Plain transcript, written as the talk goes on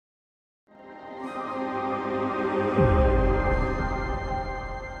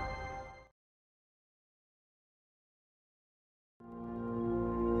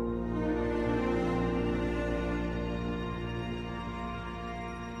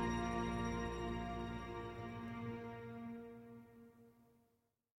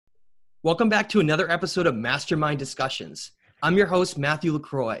Welcome back to another episode of Mastermind Discussions. I'm your host, Mathieu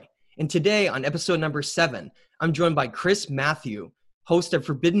LaCroix, and today on episode number 7, I'm joined by Mathieu, host of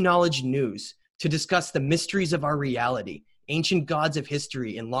Forbidden Knowledge News, to discuss the mysteries of our reality, ancient gods of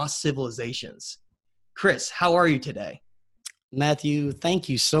history, and lost civilizations. Chris, how are you today? Matthew, thank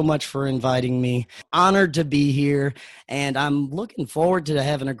you so much for inviting me. Honored to be here, and I'm looking forward to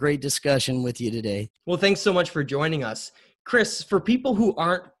having a great discussion with you today. Well, thanks so much for joining us. Chris, for people who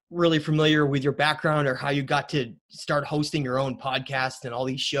aren't really familiar with your background or how you got to start hosting your own podcast and all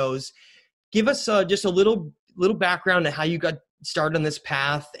these shows, give us just a little background on how you got started on this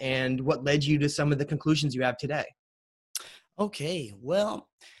path and what led you to some of the conclusions you have today. Okay, well,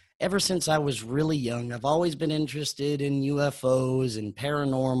 ever since I was really young, I've always been interested in UFOs and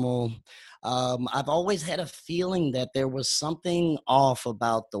paranormal. I've always had a feeling that there was something off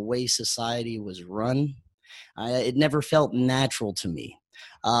about the way society was run. It never felt natural to me.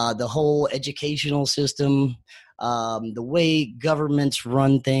 The whole educational system, the way governments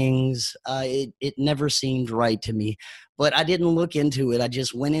run things, it never seemed right to me. But I didn't look into it. I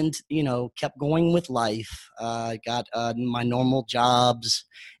just went into, kept going with life, got my normal jobs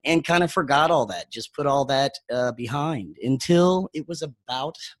and kind of forgot all that, just put all that behind until it was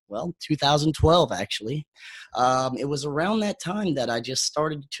about, 2012, actually. It was around that time that I just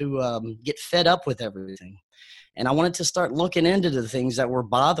started to get fed up with everything. And I wanted to start looking into the things that were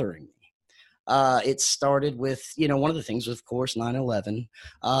bothering me. It started with, one of the things was, of course, 9/11.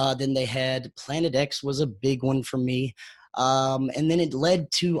 Then they had Planet X was a big one for me. And then it led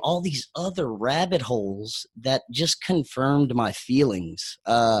to all these other rabbit holes that just confirmed my feelings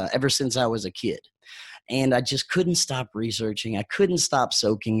ever since I was a kid. And I just couldn't stop researching. I couldn't stop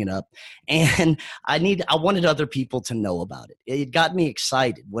soaking it up. And I wanted other people to know about it. It got me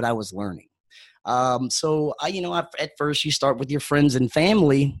excited what I was learning. So at first you start with your friends and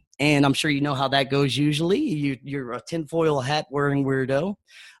family, and I'm sure you know how that goes usually. You're a tinfoil hat wearing weirdo.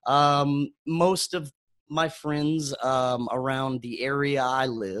 Most of my friends around the area I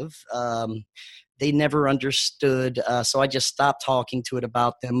live, they never understood, so I just stopped talking to it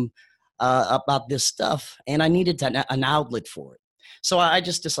about this stuff, and I needed an outlet for it. So I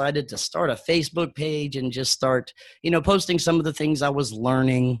just decided to start a Facebook page and just start, posting some of the things I was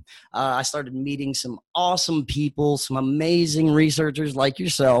learning. I started meeting some awesome people, some amazing researchers like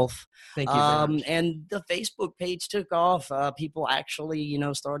yourself. Thank you very much. And the Facebook page took off. People actually,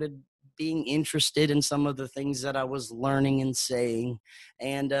 started being interested in some of the things that I was learning and saying,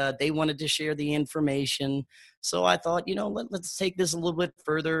 and they wanted to share the information. So I thought, let's take this a little bit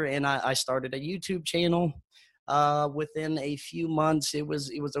further, and I started a YouTube channel. Within a few months, it was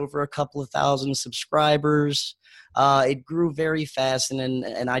over a couple of thousand subscribers. It grew very fast,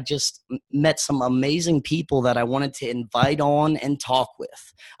 and I just met some amazing people that I wanted to invite on and talk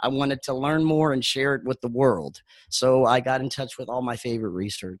with. I wanted to learn more and share it with the world. So I got in touch with all my favorite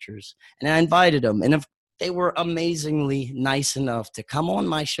researchers, and I invited them. And if they were amazingly nice enough to come on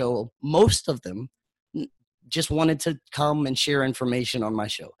my show, most of them just wanted to come and share information on my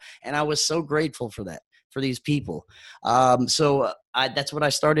show. And I was so grateful for that, for these people. So that's what I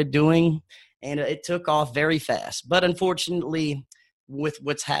started doing, and it took off very fast. But unfortunately, with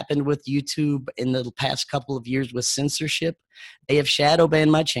what's happened with YouTube in the past couple of years with censorship, they have shadow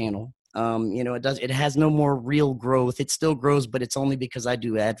banned my channel. It has no more real growth. It still grows, but it's only because I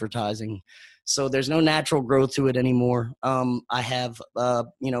do advertising. So there's no natural growth to it anymore. I have,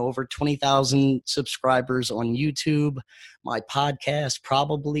 over 20,000 subscribers on YouTube. My podcast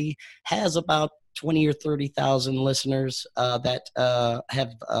probably has about 20 or 30,000 listeners that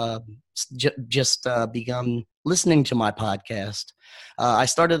have just begun listening to my podcast. I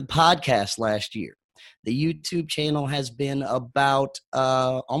started the podcast last year. The YouTube channel has been about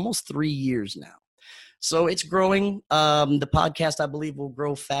almost 3 years now. So it's growing. The podcast, I believe, will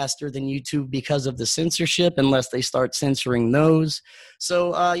grow faster than YouTube because of the censorship, unless they start censoring those.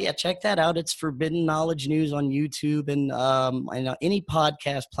 So, check that out. It's Forbidden Knowledge News on YouTube and any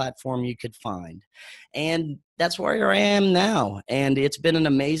podcast platform you could find. And that's where I am now. And it's been an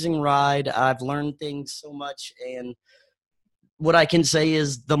amazing ride. I've learned things so much. And what I can say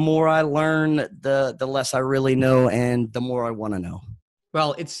is the more I learn, the less I really know, and the more I want to know.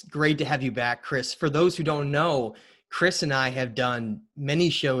 Well, it's great to have you back, Chris. For those who don't know, Chris and I have done many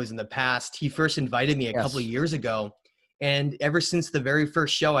shows in the past. He first invited me a couple of years ago. And ever since the very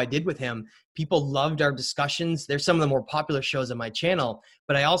first show I did with him, people loved our discussions. They're some of the more popular shows on my channel.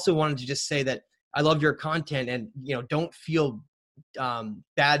 But I also wanted to just say that I love your content, and don't feel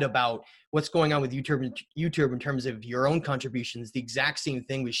bad about what's going on with YouTube in terms of your own contributions. The exact same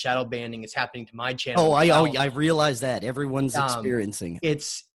thing with shadow banning is happening to my channel. I realize that everyone's experiencing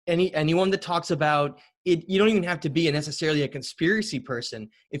it. anyone that talks about it, you don't even have to be necessarily a conspiracy person.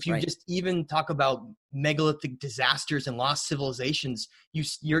 If you just even talk about megalithic disasters and lost civilizations, you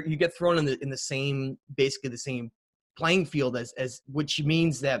get thrown in the same, basically the same playing field as which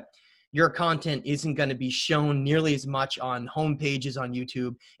means that your content isn't going to be shown nearly as much on home pages on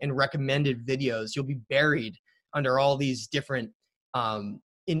YouTube and recommended videos. You'll be buried under all these different,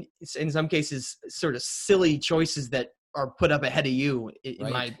 in some cases, sort of silly choices that are put up ahead of you,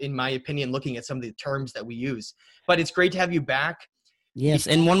 in my opinion, looking at some of the terms that we use. But it's great to have you back. Yes,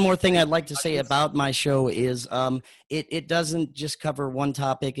 and one more thing I'd like to say about my show is it doesn't just cover one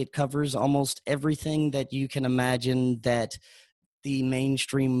topic. It covers almost everything that you can imagine that the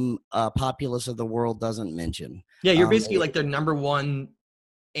mainstream populace of the world doesn't mention. Yeah, you're basically like their number one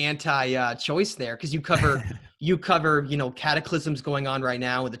anti-choice there, because you cover cataclysms going on right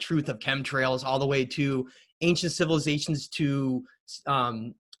now with the truth of chemtrails, all the way to ancient civilizations, to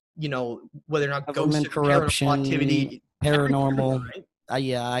whether or not government corruption, paranormal activity, paranormal. Right?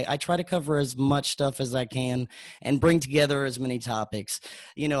 I try to cover as much stuff as I can and bring together as many topics.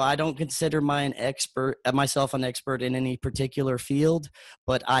 I don't consider myself an expert in any particular field,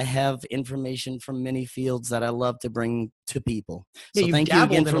 but I have information from many fields that I love to bring to people. Yeah, so thank you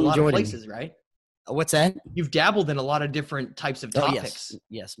again for joining places, right? What's that? You've dabbled in a lot of different types of topics.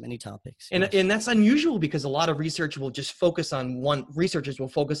 Yes, many topics. And that's unusual, because a lot of researchers will focus on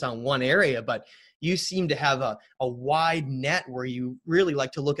one area, but you seem to have a wide net where you really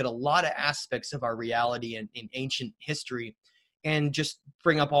like to look at a lot of aspects of our reality and in ancient history, and just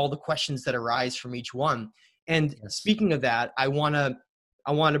bring up all the questions that arise from each one. And speaking of that, I want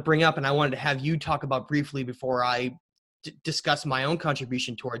to bring up, and I wanted to have you talk about briefly before I discuss my own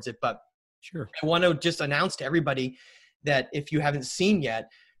contribution towards it. But sure, I want to just announce to everybody that if you haven't seen yet,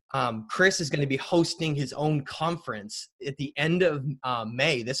 Chris is going to be hosting his own conference at the end of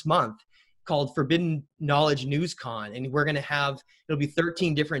May this month, called Forbidden Knowledge NewsCon. And we're going to it'll be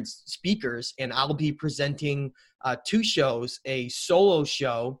 13 different speakers, and I'll be presenting 2 shows, a solo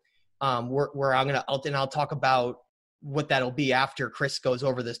show where I'll talk about what that'll be after Chris goes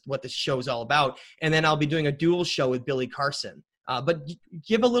over what this show is all about. And then I'll be doing a dual show with Billy Carson. But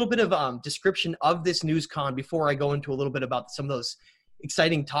give a little bit of description of this NewsCon before I go into a little bit about some of those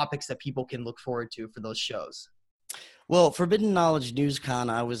exciting topics that people can look forward to for those shows. Well, Forbidden Knowledge NewsCon,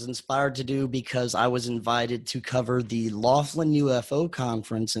 I was inspired to do because I was invited to cover the Laughlin UFO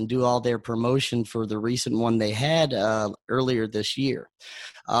conference and do all their promotion for the recent one they had earlier this year.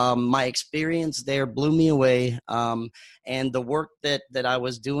 My experience there blew me away, and the work that I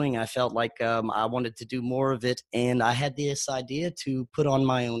was doing, I felt like I wanted to do more of it, and I had this idea to put on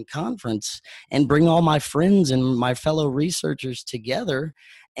my own conference and bring all my friends and my fellow researchers together.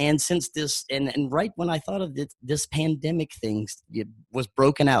 And since this, and right when I thought of this pandemic thing was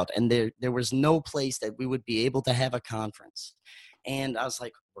broken out, and there was no place that we would be able to have a conference. And I was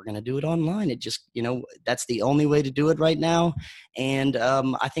like, we're going to do it online. It just, that's the only way to do it right now. And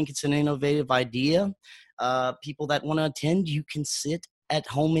I think it's an innovative idea. People that want to attend, you can sit at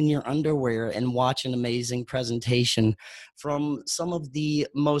home in your underwear and watch an amazing presentation from some of the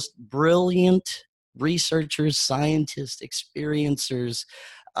most brilliant researchers, scientists, experiencers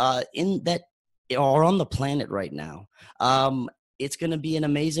in that are on the planet right now. It's going to be an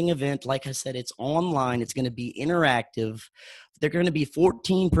amazing event. Like I said, it's online. It's going to be interactive. There are going to be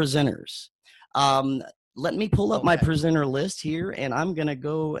 14 presenters. Let me pull up my presenter list here, and I'm going to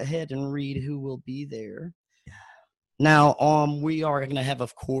go ahead and read who will be there. Now, we are going to have,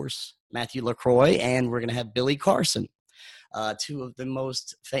 of course, Mathieu LaCroix, and we're going to have Billy Carson. 2 of the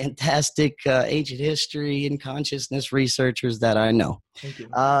most fantastic ancient history and consciousness researchers that I know. Thank you.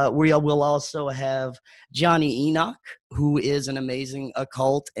 We will also have Johnny Enoch, who is an amazing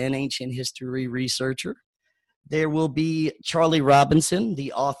occult and ancient history researcher. There will be Charlie Robinson,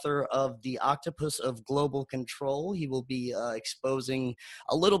 the author of The Octopus of Global Control. He will be exposing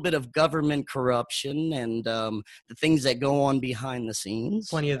a little bit of government corruption and the things that go on behind the scenes.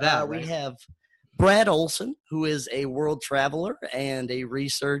 Plenty of that. We have Brad Olson, who is a world traveler and a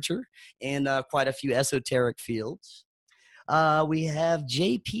researcher in quite a few esoteric fields. We have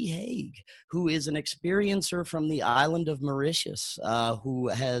J.P. Haig, who is an experiencer from the island of Mauritius, who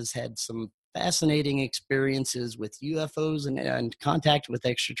has had some fascinating experiences with UFOs and contact with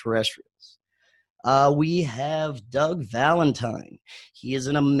extraterrestrials. We have Doug Valentine. He is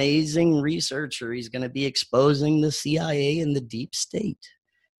an amazing researcher. He's going to be exposing the CIA and the deep state.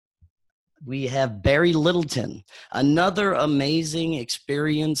 We have Barry Littleton, another amazing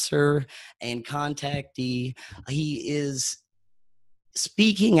experiencer and contactee. He is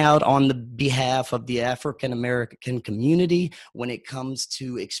speaking out on the behalf of the African American community when it comes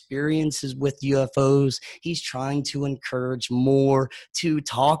to experiences with UFOs. He's trying to encourage more to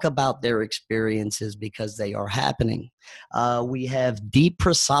talk about their experiences because they are happening. We have Deep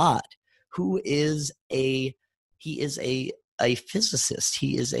Prasad, who is a physicist.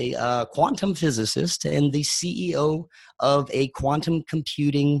 He is a quantum physicist and the CEO of a quantum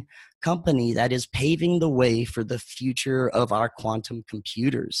computing company that is paving the way for the future of our quantum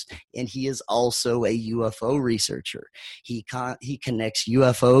computers. And he is also a UFO researcher. He connects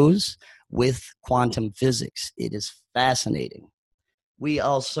UFOs with quantum physics. It is fascinating. We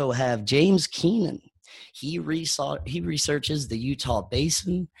also have James Keenan. He researches the Utah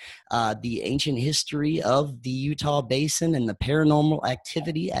Basin, the ancient history of the Utah Basin, and the paranormal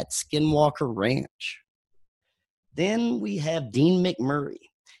activity at Skinwalker Ranch. Then we have Dean McMurray.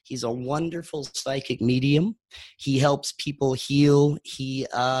 He's a wonderful psychic medium. He helps people heal. He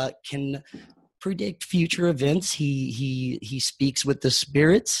can predict future events. He speaks with the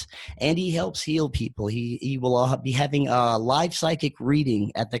spirits, and he helps heal people. He will be having a live psychic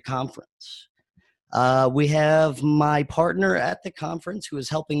reading at the conference. We have my partner at the conference who is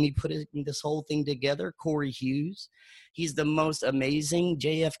helping me put this whole thing together, Corey Hughes. He's the most amazing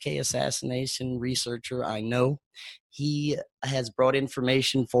JFK assassination researcher I know. He has brought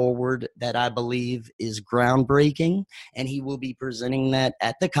information forward that I believe is groundbreaking, and he will be presenting that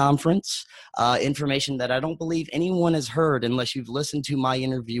at the conference, information that I don't believe anyone has heard unless you've listened to my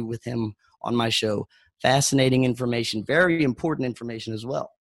interview with him on my show. Fascinating information, very important information as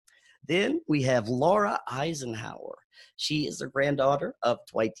well. Then we have Laura Eisenhower. She is the granddaughter of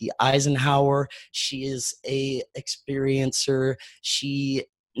Dwight D. Eisenhower. She is a experiencer. She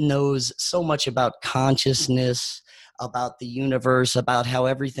knows so much about consciousness, about the universe, about how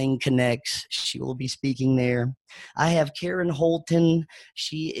everything connects. She will be speaking there. I have Karen Holton.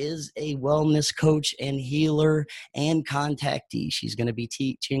 She is a wellness coach and healer and contactee. She's going to be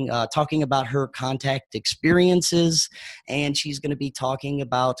talking about her contact experiences, and she's going to be talking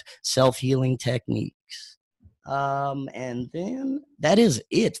about self-healing techniques. And then that is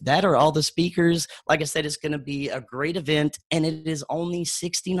it. That are all the speakers. Like I said, it's going to be a great event, and it is only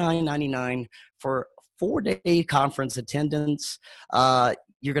 $69.99 for 4-day conference attendance.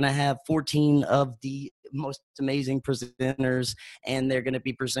 You're going to have 14 of the most amazing presenters, and they're going to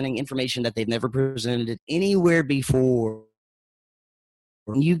be presenting information that they've never presented anywhere before.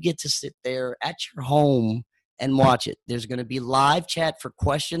 You get to sit there at your home and watch it. There's going to be live chat for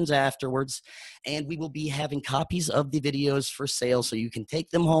questions afterwards, and we will be having copies of the videos for sale so you can take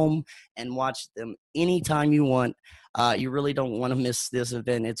them home and watch them anytime you want. You really don't want to miss this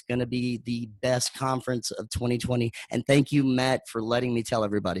event. It's going to be the best conference of 2020. And thank you, Matt, for letting me tell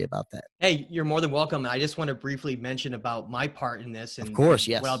everybody about that. Hey, you're more than welcome. I just want to briefly mention about my part in this and, of course,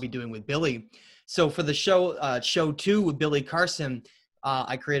 yes, what I'll be doing with Billy. So for the show 2 with Billy Carson,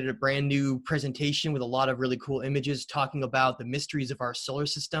 I created a brand new presentation with a lot of really cool images talking about the mysteries of our solar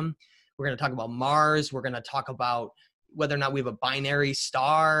system. We're going to talk about Mars. We're going to talk about whether or not we have a binary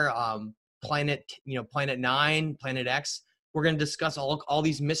star, planet 9, planet X. We're going to discuss all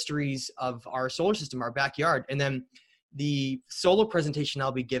these mysteries of our solar system, our backyard. And then the solo presentation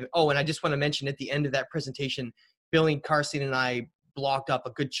I'll be giving. Oh, and I just want to mention at the end of that presentation, Billy Carson and I blocked up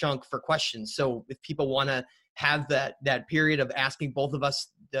a good chunk for questions. So if people want to have that period of asking both of us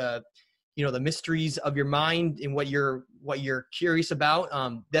the mysteries of your mind and what you're curious about,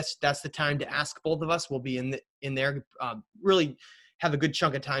 that's the time to ask both of us. We'll be in there, really have a good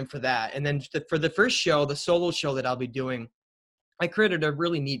chunk of time for that. And then for the first show, the solo show that I'll be doing, I created a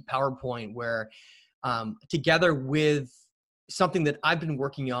really neat PowerPoint where together with something that I've been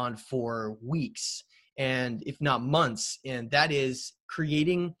working on for weeks and if not months, and that is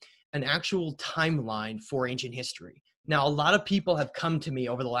creating an actual timeline for ancient history. Now, a lot of people have come to me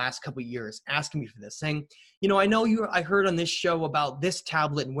over the last couple of years asking me for this, saying, I know I heard on this show about this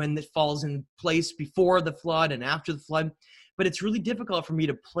tablet and when it falls in place before the flood and after the flood, but it's really difficult for me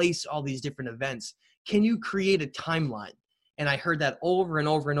to place all these different events. Can you create a timeline? And I heard that over and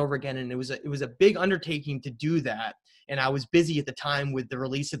over and over again, and it was a big undertaking to do that. And I was busy at the time with the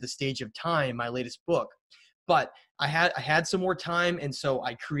release of The Stage of Time, my latest book. But I had some more time, and so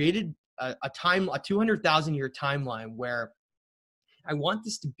I created a 200,000 year timeline where I want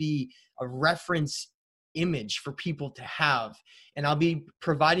this to be a reference image for people to have, and I'll be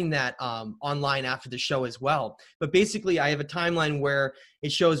providing that online after the show as well. But basically, I have a timeline where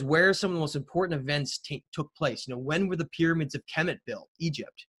it shows where some of the most important events took place. When were the pyramids of Kemet built,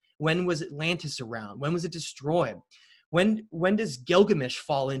 Egypt? When was Atlantis around? When was it destroyed? When does Gilgamesh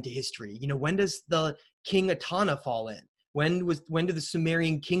fall into history? When does the King Atana fall in? When did the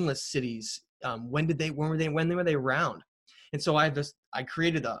Sumerian kingless cities, when were they around? And so I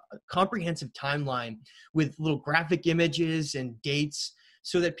created a comprehensive timeline with little graphic images and dates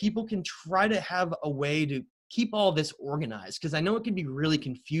so that people can try to have a way to keep all this organized. Because I know it can be really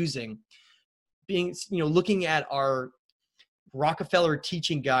confusing looking at our Rockefeller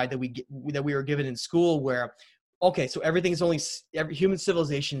teaching guide that we were given in school, where, okay, so every human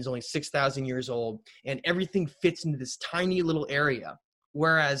civilization is only 6,000 years old, and everything fits into this tiny little area.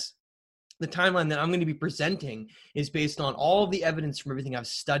 Whereas the timeline that I'm going to be presenting is based on all of the evidence from everything I've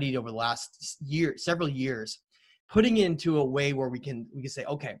studied over the last several years, putting it into a way where we can say,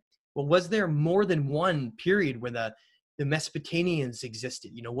 okay, well, was there more than one period where the Mesopotamians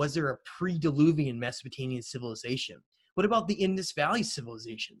existed? Was there a pre-Diluvian Mesopotamian civilization? What about the Indus Valley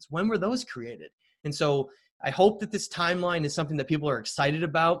civilizations? When were those created? And so I hope that this timeline is something that people are excited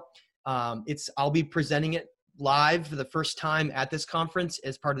about. I'll be presenting it live for the first time at this conference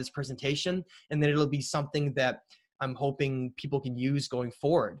as part of this presentation, and then it'll be something that I'm hoping people can use going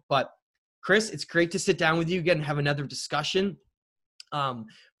forward. But Chris, it's great to sit down with you again and have another discussion.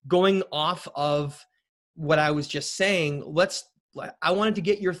 Going off of what I was just saying, I wanted to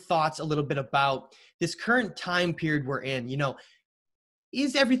get your thoughts a little bit about this current time period we're in.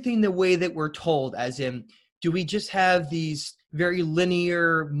 Is everything the way that we're told? As in, do we just have these very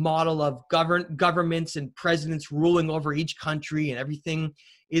linear model of governments and presidents ruling over each country, and everything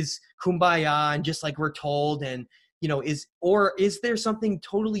is kumbaya and just like we're told? And, is there something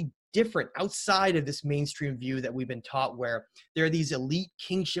totally different outside of this mainstream view that we've been taught, where there are these elite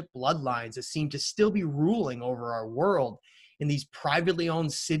kingship bloodlines that seem to still be ruling over our world in these privately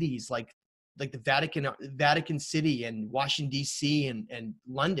owned cities like the Vatican City and Washington, D.C. and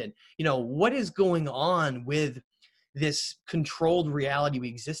London? What is going on with this controlled reality we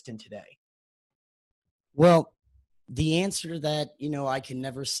exist in today? Well, the answer to that, I can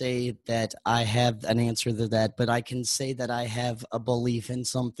never say that I have an answer to that, but I can say that I have a belief in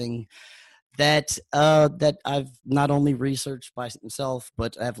something that I've not only researched by myself,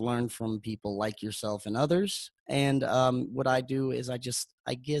 but I've learned from people like yourself and others. And what I do is I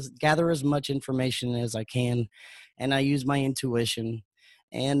gather as much information as I can, and I use my intuition,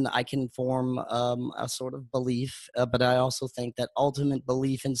 and I can form a sort of belief. But I also think that ultimate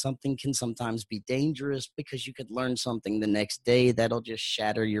belief in something can sometimes be dangerous, because you could learn something the next day that'll just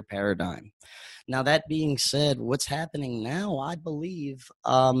shatter your paradigm. Now, that being said, what's happening now, I believe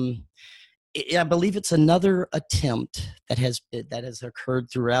it's another attempt that has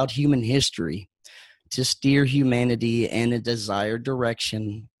occurred throughout human history to steer humanity in a desired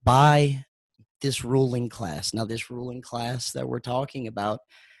direction by this ruling class. Now, this ruling class that we're talking about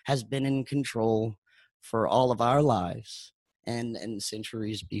has been in control for all of our lives and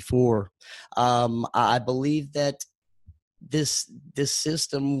centuries before. I believe that this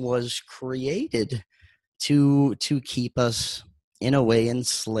system was created to keep us, in a way,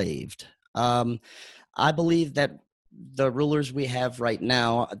 enslaved. I believe that the rulers we have right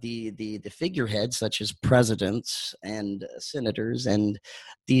now, the figureheads such as presidents and senators and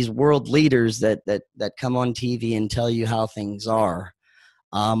these world leaders that come on TV and tell you how things are,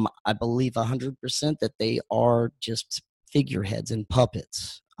 I believe 100% that they are just figureheads and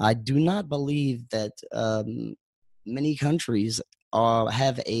puppets. I do not believe that many countries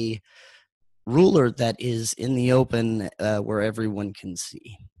have a ruler that is in the open, where everyone can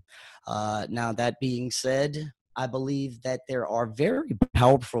see. Now, that being said, I believe that there are very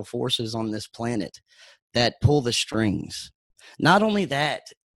powerful forces on this planet that pull the strings. Not only that,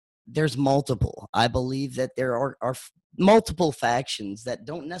 there's multiple. I believe that there are multiple factions that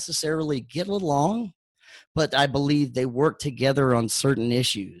don't necessarily get along, but I believe they work together on certain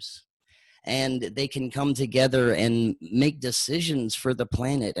issues, and they can come together and make decisions for the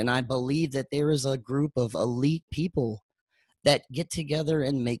planet. And I believe that there is a group of elite people that get together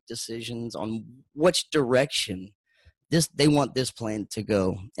and make decisions on which direction they want this planet to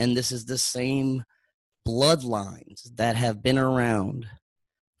go. And this is the same bloodlines that have been around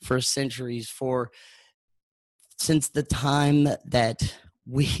for centuries, since the time that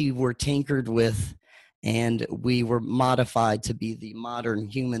we were tinkered with and we were modified to be the modern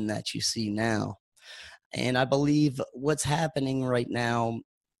human that you see now. And I believe what's happening right now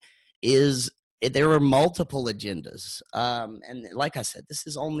is there are multiple agendas. And like I said, this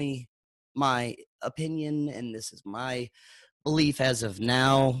is only my opinion, and this is my belief as of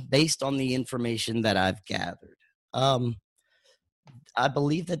now, based on the information that I've gathered. I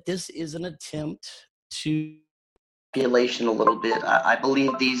believe that this is an attempt to population a little bit. I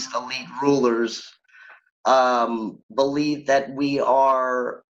believe these elite rulers believe that we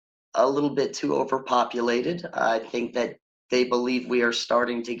are a little bit too overpopulated. I think that They believe we are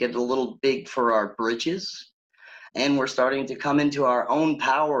starting to get a little big for our britches, and we're starting to come into our own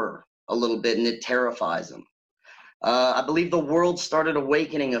power a little bit, and it terrifies them. I believe the world started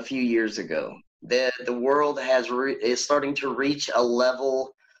awakening a few years ago. The world is starting to reach a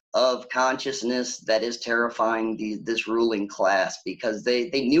level of consciousness that is terrifying this ruling class, because they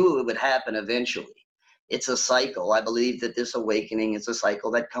knew it would happen eventually. It's a cycle. I believe that this awakening is a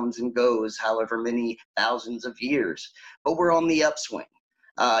cycle that comes and goes, however many thousands of years. But we're on the upswing.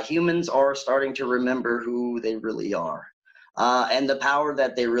 Humans are starting to remember who they really are, and the power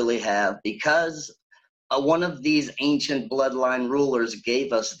that they really have, because one of these ancient bloodline rulers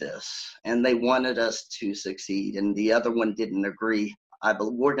gave us this, and they wanted us to succeed, and the other one didn't agree.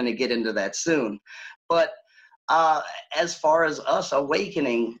 We're going to get into that soon. But as far as us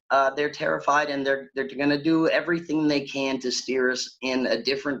awakening, they're terrified, and they're going to do everything they can to steer us in a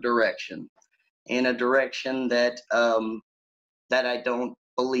different direction, in a direction that that I don't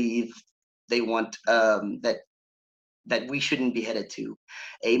believe they want, that we shouldn't be headed to.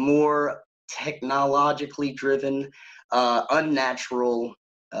 A more technologically driven, unnatural,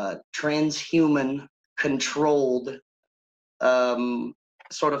 transhuman, controlled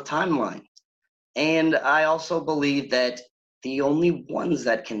sort of timeline. And I also believe that the only ones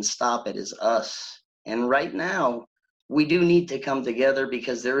that can stop it is us. And right now, we do need to come together,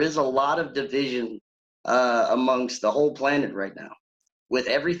 because there is a lot of division amongst the whole planet right now. With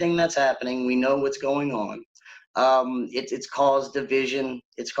everything that's happening, we know what's going on. It's caused division.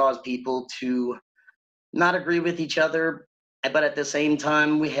 It's caused people to not agree with each other, but at the same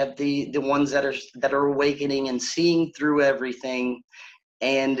time, we have the ones that are awakening and seeing through everything,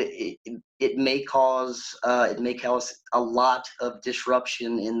 and it may cause a lot of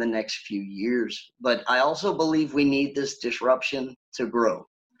disruption in the next few years. But I also believe we need this disruption to grow.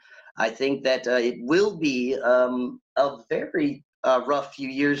 I think that it will be a very rough few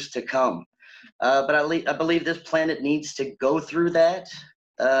years to come. But I believe this planet needs to go through that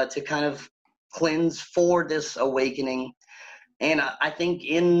to kind of cleanse for this awakening. And I think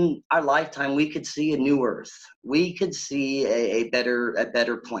in our lifetime, we could see a new Earth. We could see a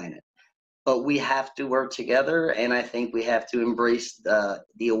better planet. But we have to work together, and I think we have to embrace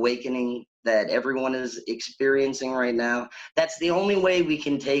the awakening that everyone is experiencing right now. That's the only way we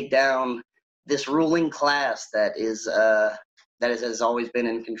can take down this ruling class that has always been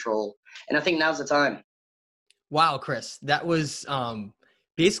in control. And I think now's the time. Wow, Chris, that was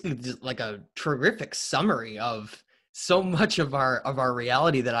basically just like a terrific summary of so much of our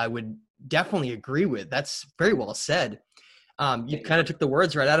reality that I would definitely agree with. That's very well said. You kind of took the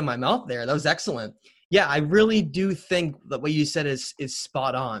words right out of my mouth there. That was excellent. Yeah, I really do think that what you said is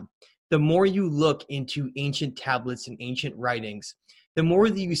spot on. The more you look into ancient tablets and ancient writings, the more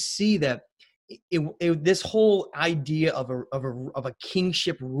that you see that this whole idea of a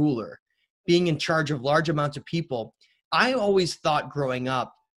kingship ruler being in charge of large amounts of people, I always thought growing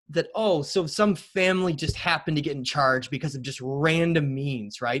up that, so some family just happened to get in charge because of just random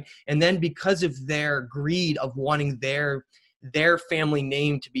means, right? And then because of their greed of wanting their family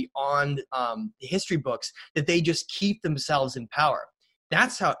name to be on the history books, that they just keep themselves in power.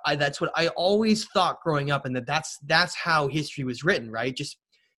 That's what I always thought growing up, and that's how history was written, right? Just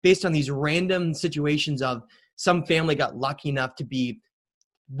based on these random situations of some family got lucky enough to be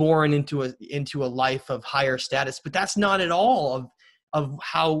born into a life of higher status. But that's not at all of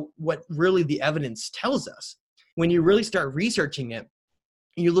what really the evidence tells us. When you really start researching it,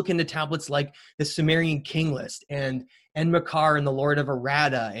 you look into tablets like the Sumerian King List and Enmakar and the Lord of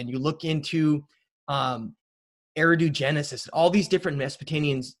Arada, and you look into Eridu Genesis, all these different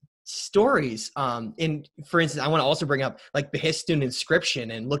Mesopotamian stories. And for instance, I want to also bring up like Behistun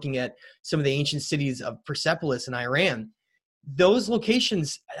inscription, and looking at some of the ancient cities of Persepolis in Iran. Those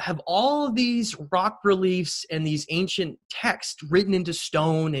locations have all of these rock reliefs and these ancient texts written into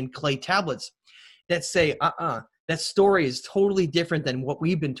stone and clay tablets that say, that story is totally different than what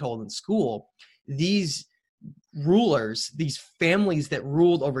we've been told in school. These rulers, these families that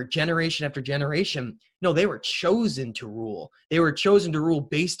ruled over generation after generation, no, they were chosen to rule. They were chosen to rule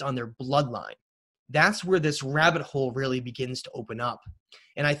based on their bloodline. That's where this rabbit hole really begins to open up.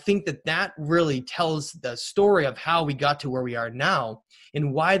 And I think that really tells the story of how we got to where we are now,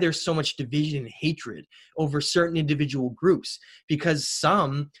 and why there's so much division and hatred over certain individual groups, because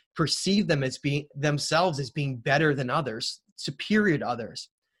some perceive them as themselves as being better than others, superior to others.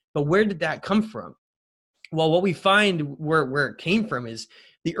 But where did that come from? Well, what we find where it came from is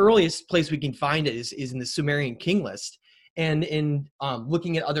the earliest place we can find it is in the Sumerian King List, and in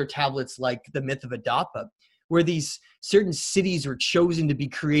looking at other tablets like the myth of Adapa, where these certain cities were chosen to be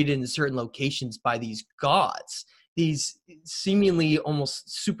created in certain locations by these gods. these seemingly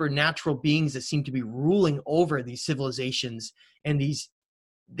almost supernatural beings that seem to be ruling over these civilizations, and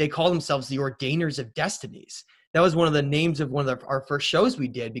they call themselves the ordainers of destinies. That was one of the names of one of our first shows we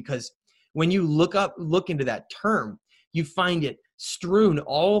did, because when you look into that term, you find it strewn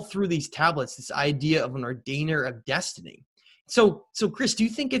all through these tablets, this idea of an ordainer of destiny. So Chris, do you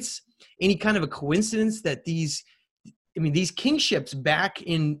think it's any kind of a coincidence that these kingships back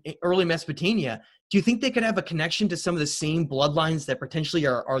in early Mesopotamia, do you think they could have a connection to some of the same bloodlines that potentially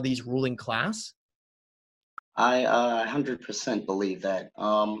are these ruling class? I 100% believe that.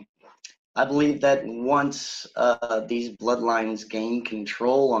 I believe that once these bloodlines gained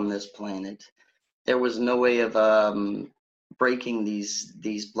control on this planet, there was no way of breaking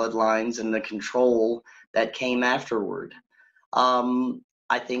these bloodlines and the control that came afterward.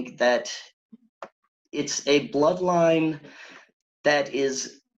 I think that it's a bloodline that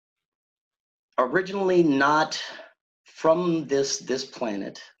is originally not from this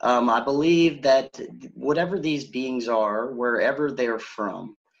planet. I believe that whatever these beings are, wherever they're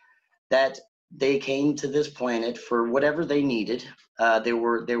from, that they came to this planet for whatever they needed. They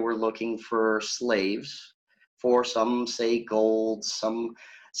were looking for slaves, for some say gold, some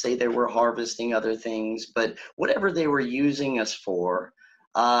say they were harvesting other things, but whatever they were using us for,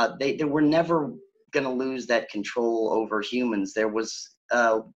 they were never going to lose that control over humans. There was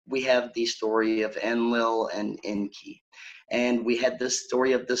we have the story of Enlil and Enki, and we had this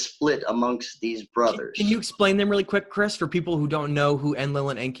story of the split amongst these brothers. Can you explain them really quick, Chris, for people who don't know who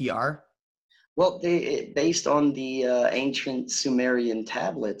Enlil and Enki are? Well, based on the ancient Sumerian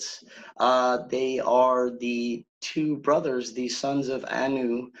tablets, they are the two brothers, the sons of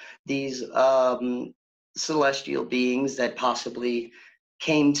Anu, these celestial beings that possibly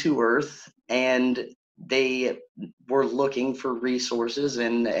came to Earth, and they were looking for resources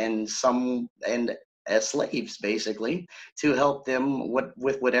and as slaves, basically, to help them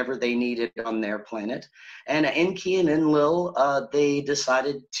with whatever they needed on their planet. And Enki and Enlil, they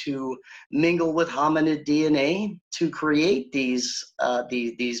decided to mingle with hominid DNA to create these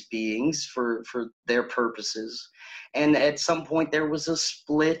beings for their purposes. And at some point, there was a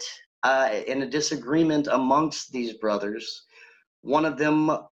split and a disagreement amongst these brothers. One of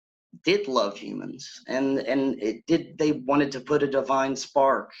them did love humans, and they wanted to put a divine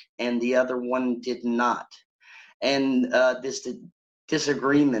spark, and the other one did not. And this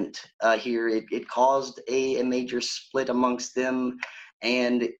disagreement here, it caused a major split amongst them,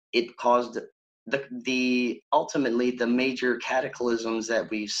 and it caused ultimately the major cataclysms that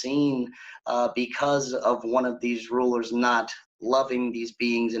we've seen because of one of these rulers not loving these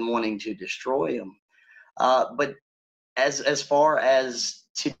beings and wanting to destroy them. But as far as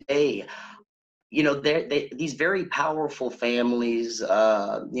today, these very powerful families,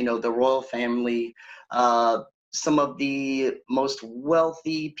 the royal family, some of the most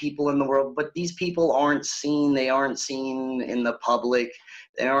wealthy people in the world, but these people aren't seen. They aren't seen in the public.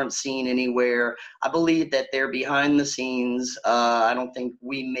 They aren't seen anywhere. I believe that they're behind the scenes. I don't think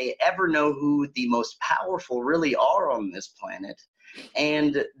we may ever know who the most powerful really are on this planet.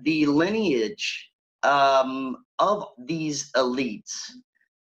 And the lineage of these elites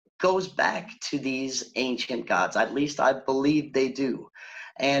goes back to these ancient gods. At least I believe they do.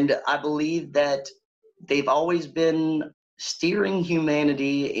 And I believe that they've always been steering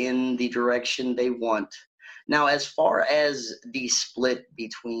humanity in the direction they want. Now, as far as the split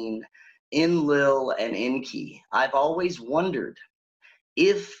between Enlil and Enki, I've always wondered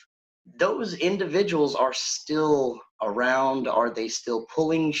if those individuals are still around. Are they still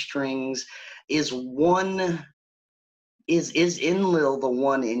pulling strings? Is Enlil the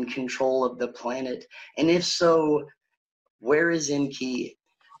one in control of the planet? And if so, where is Enki?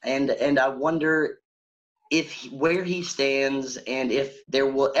 And I wonder where he stands, and if there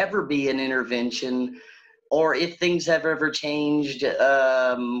will ever be an intervention, or if things have ever changed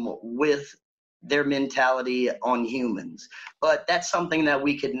with their mentality on humans. But that's something that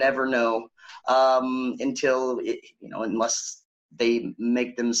we could never know unless they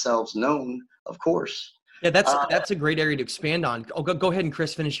make themselves known, of course. Yeah, that's a great area to expand on. Oh, go ahead and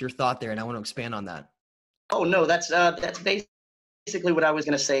Chris, finish your thought there, and I want to expand on that. Oh no, that's basically what I was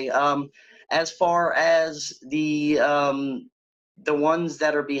going to say. As far as the ones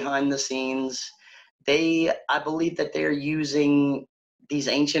that are behind the scenes, I believe that they're using these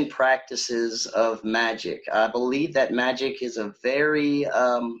ancient practices of magic. I believe that magic is a very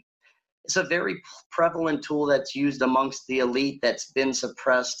prevalent tool that's used amongst the elite that's been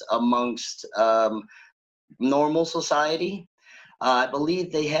suppressed amongst normal society. I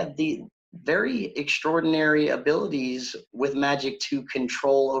believe they have very extraordinary abilities with magic to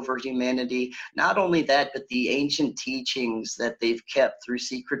control over humanity. Not only that, but the ancient teachings that they've kept through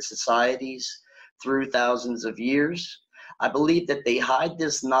secret societies through thousands of years. I believe that they hide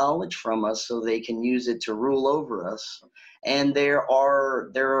this knowledge from us so they can use it to rule over us. And there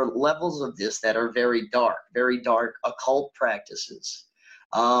are levels of this that are very dark occult practices,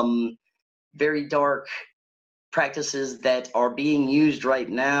 very dark practices that are being used right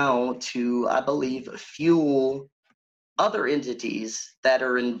now to, I believe, fuel other entities that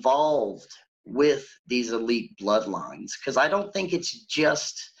are involved with these elite bloodlines. Because I don't think it's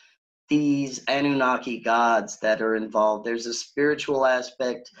just these Anunnaki gods that are involved. There's a spiritual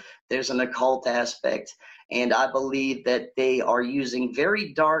aspect, there's an occult aspect, and I believe that they are using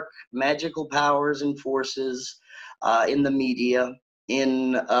very dark magical powers and forces in the media,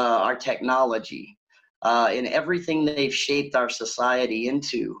 in our technology, in everything they've shaped our society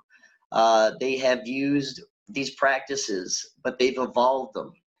into. They have used these practices, but they've evolved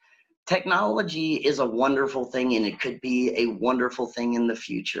them. Technology is a wonderful thing, and it could be a wonderful thing in the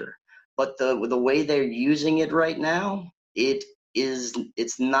future. But the way they're using it right now, it's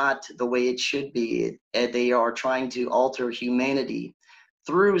not the way it should be. They are trying to alter humanity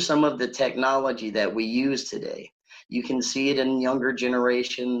through some of the technology that we use today. You can see it in younger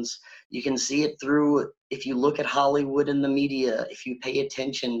generations. You can see it through, if you look at Hollywood and the media, if you pay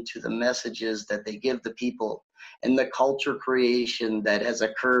attention to the messages that they give the people and the culture creation that has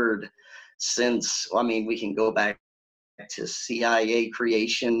occurred since, I mean, we can go back to CIA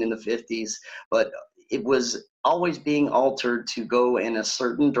creation in the 50s, but it was always being altered to go in a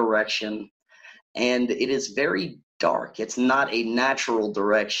certain direction. And it is very dark. It's not a natural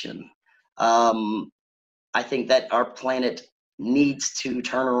direction. I think that our planet needs to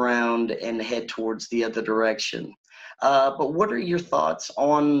turn around and head towards the other direction. But what are your thoughts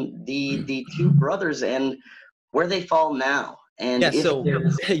on the two brothers and where they fall now? And yeah, so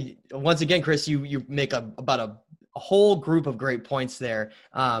once again, Chris, you make about a whole group of great points there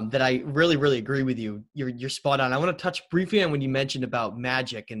that I really, really agree with you. You're spot on. I want to touch briefly on when you mentioned about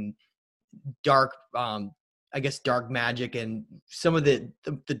magic and dark, I guess, dark magic and some of the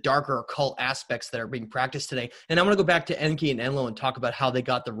darker occult aspects that are being practiced today. And I want to go back to Enki and Enlil and talk about how they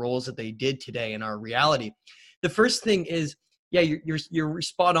got the roles that they did today in our reality. The first thing is, yeah, you're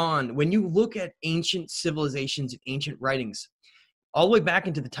spot on. When you look at ancient civilizations and ancient writings, all the way back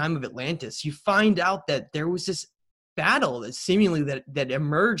into the time of Atlantis, you find out that there was this battle that seemingly that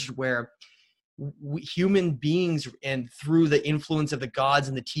emerged where human beings, and through the influence of the gods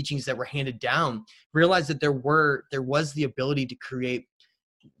and the teachings that were handed down, realized that there was the ability to create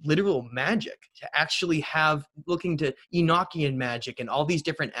literal magic, to actually have, looking to Enochian magic and all these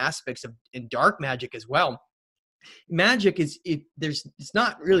different aspects of and dark magic as well. Magic it's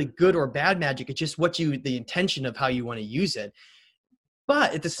not really good or bad magic. It's just the intention of how you want to use it.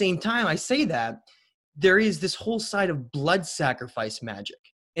 But at the same time, I say that there is this whole side of blood sacrifice magic.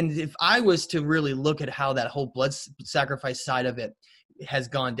 And if I was to really look at how that whole blood sacrifice side of it has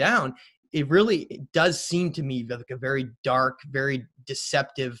gone down, it does seem to me like a very dark, very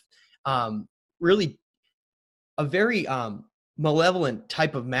deceptive, really a very malevolent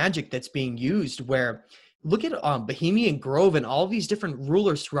type of magic that's being used, where look at Bohemian Grove and all these different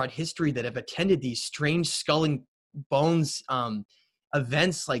rulers throughout history that have attended these strange skull and bones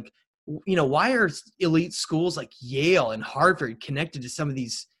events. Like, why are elite schools like Yale and Harvard connected to some of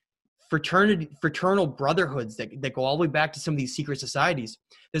these fraternal brotherhoods that go all the way back to some of these secret societies?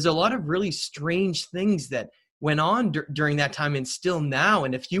 There's a lot of really strange things that went on during that time and still now.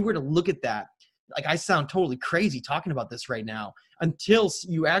 And if you were to look at that, like, I sound totally crazy talking about this right now, until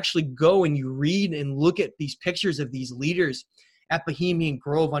you actually go and you read and look at these pictures of these leaders at Bohemian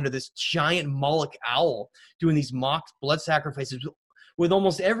Grove under this giant Moloch owl doing these mock blood sacrifices with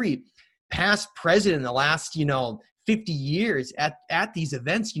almost every past president in the last 50 years at these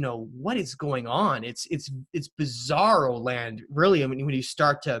events. What is going on? It's bizarro land, really. I mean, when you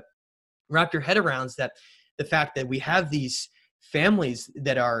start to wrap your head around that, the fact that we have these families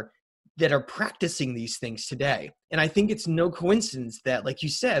that are practicing these things today. And I think it's no coincidence that, like you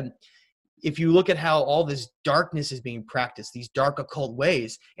said, if you look at how all this darkness is being practiced, these dark occult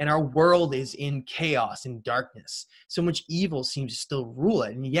ways, and our world is in chaos and darkness, so much evil seems to still rule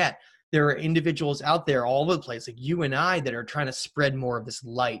it. And yet there are individuals out there all over the place, like you and I, that are trying to spread more of this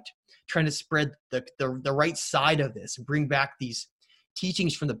light, trying to spread the right side of this and bring back these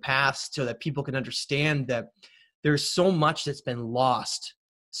teachings from the past so that people can understand that there's so much that's been lost,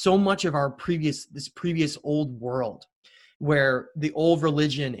 so much of our previous old world, where the old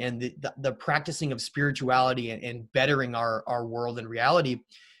religion and the practicing of spirituality and bettering our world and reality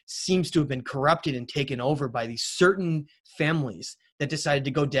seems to have been corrupted and taken over by these certain families that decided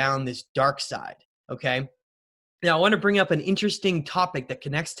to go down this dark side. Okay. Now I want to bring up an interesting topic that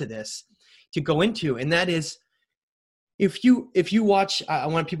connects to this to go into, and that is, if you watch, I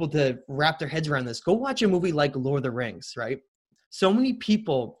want people to wrap their heads around this. Go watch a movie like Lord of the Rings, right? So many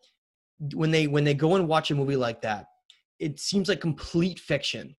people, when they go and watch a movie like that, it seems like complete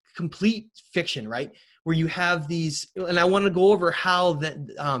fiction, right? Where you have these, and I want to go over how that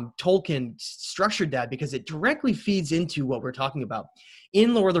Tolkien structured that, because it directly feeds into what we're talking about.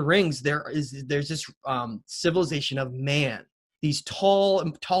 In Lord of the Rings, there's this civilization of man. These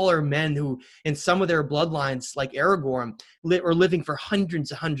taller men who, in some of their bloodlines, like Aragorn, are living for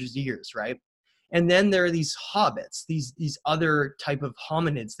hundreds and hundreds of years, right? And then there are these hobbits, these other type of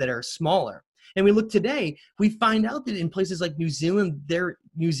hominids that are smaller. And we look today, we find out that in places like New Zealand, there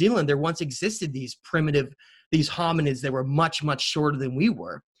once existed these hominids that were much, much shorter than we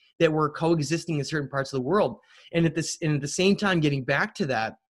were, that were coexisting in certain parts of the world. And at the same time, getting back to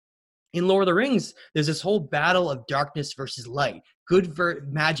that, in Lord of the Rings, there's this whole battle of darkness versus light, good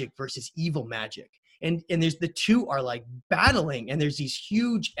magic versus evil magic. And there's the two are like battling, and there's these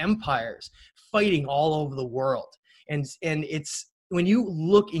huge empires fighting all over the world. And it's, when you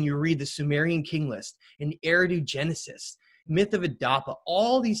look and you read the Sumerian king list and Eridu Genesis, Myth of Adapa,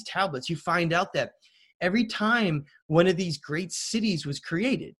 all these tablets, you find out that every time one of these great cities was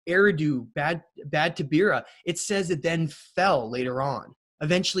created, Eridu, Bad Tabira, it says it then fell later on.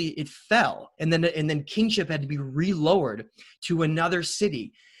 Eventually it fell, and then kingship had to be relowered to another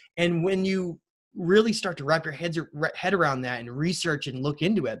city. And when you really start to wrap your head around that and research and look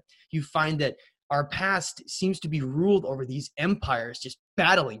into it, you find that our past seems to be ruled over these empires just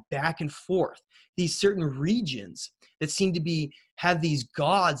battling back and forth. These certain regions that seem to have these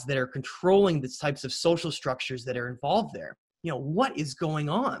gods that are controlling the types of social structures that are involved there. What is going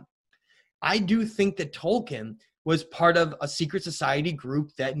on? I do think that Tolkien was part of a secret society group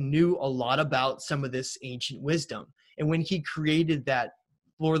that knew a lot about some of this ancient wisdom. And when he created that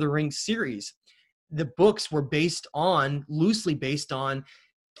Lord of the Rings series, the books were loosely based on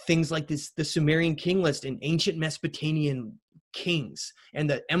things like this, the Sumerian king list and ancient Mesopotamian kings and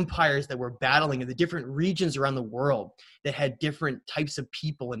the empires that were battling in the different regions around the world that had different types of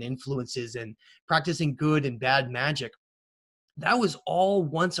people and influences and practicing good and bad magic. That was all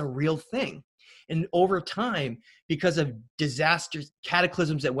once a real thing. And over time, because of disasters,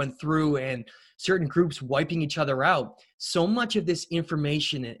 cataclysms that went through and certain groups wiping each other out, so much of this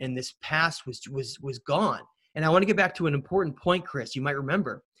information and this past was gone. And I want to get back to an important point, Chris. You might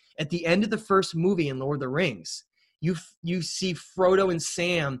remember at the end of the first movie in Lord of the Rings, you see Frodo and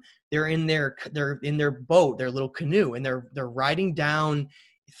Sam. They're in their boat, their little canoe, and they're riding down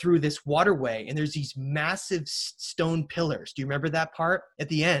through this waterway, and there's these massive stone pillars. Do you remember that part at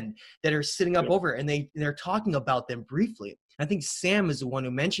the end that are sitting up over, and they're talking about them briefly? I think Sam is the one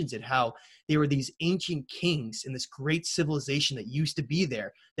who mentions it, how they were these ancient kings in this great civilization that used to be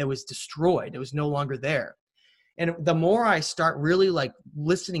there that was destroyed. It was no longer there. And the more I start really like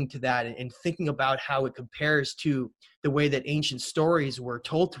listening to that and thinking about how it compares to the way that ancient stories were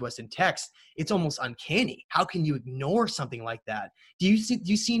told to us in text, it's almost uncanny. How can you ignore something like that? Do you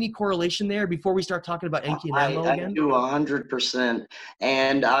see any correlation there before we start talking about Enki and Enlil again? I do 100%.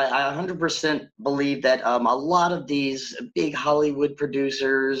 And I 100% believe that a lot of these big Hollywood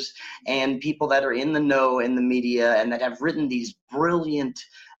producers and people that are in the know in the media and that have written these brilliant,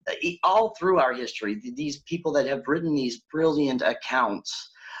 all through our history, these people that have written these brilliant accounts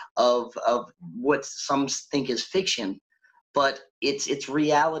of what some think is fiction, but it's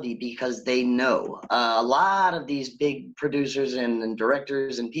reality because they know. A lot of these big producers and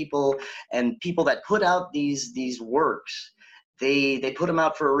directors and people that put out these works, they put them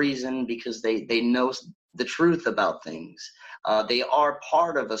out for a reason because they know the truth about things. They are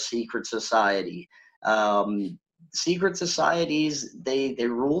part of a secret society. Secret societies, they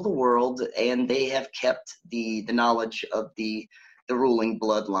rule the world, and they have kept the knowledge of the ruling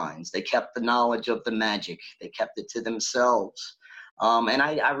bloodlines. They kept the knowledge of the magic. They kept it to themselves. And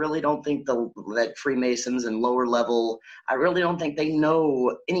I really don't think that Freemasons and lower level, I really don't think they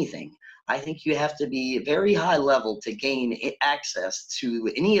know anything. I think you have to be very high level to gain access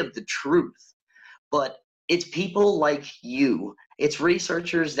to any of the truth. But it's people like you. It's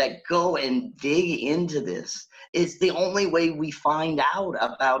researchers that go and dig into this. It's the only way we find out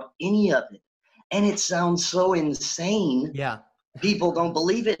about any of it. And it sounds so insane. Yeah. People don't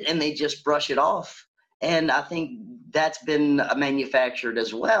believe it and they just brush it off. And I think that's been manufactured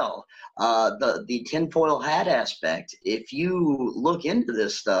as well. The tinfoil hat aspect, if you look into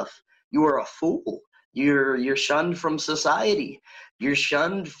this stuff, you are a fool. You're shunned from society. You're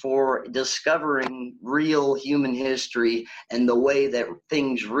shunned for discovering real human history and the way that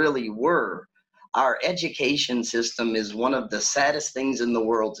things really were. Our education system is one of the saddest things in the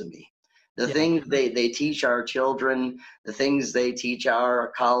world to me. The things they teach our children, the things they teach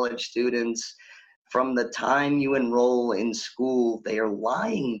our college students, from the time you enroll in school, they are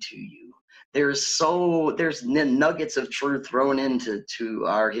lying to you. There's nuggets of truth thrown into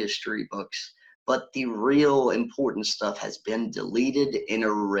our history books, but the real important stuff has been deleted and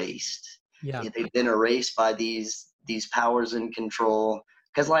erased. Yeah. They've been erased by these powers in control.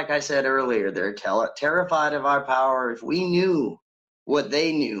 Because like I said earlier, they're terrified of our power. If we knew what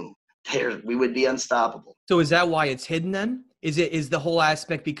they knew, we would be unstoppable. So is that why it's hidden then? Is the whole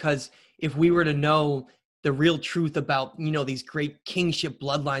aspect because if we were to know the real truth about, these great kingship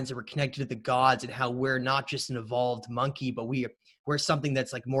bloodlines that were connected to the gods and how we're not just an evolved monkey, but we're something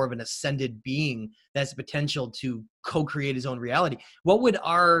that's like more of an ascended being that has the potential to co-create his own reality. What would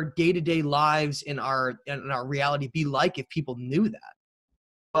our day-to-day lives and our reality be like if people knew that?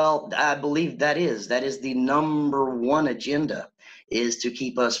 Well, I believe that is the number one agenda, is to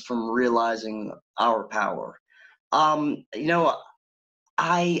keep us from realizing our power.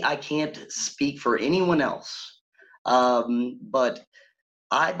 I can't speak for anyone else, but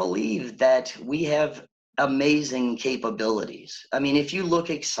I believe that we have amazing capabilities. I mean, if you look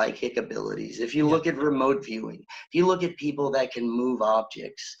at psychic abilities, if you look at remote viewing, if you look at people that can move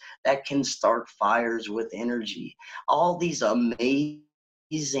objects, that can start fires with energy, all these amazing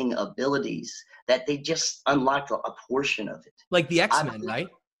abilities that they just unlock a portion of it. Like the X-Men, right?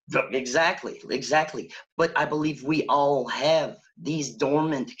 Exactly. But I believe we all have these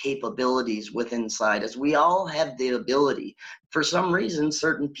dormant capabilities within inside us. We all have the ability. For some reason,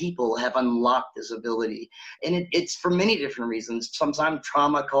 certain people have unlocked this ability. And it's for many different reasons. Sometimes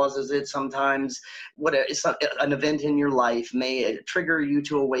trauma causes it. Sometimes an event in your life may trigger you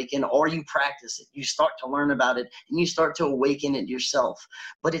to awaken, or you practice it. You start to learn about it, and you start to awaken it yourself.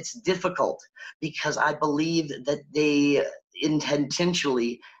 But it's difficult because I believe that they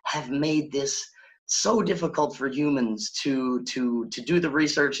intentionally have made this so difficult for humans to do the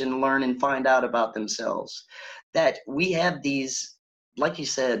research and learn and find out about themselves, that we have these, like you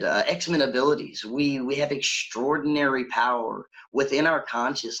said, X-Men abilities. We have extraordinary power within our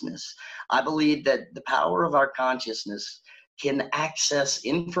consciousness. I believe that the power of our consciousness can access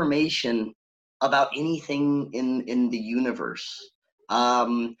information about anything in the universe.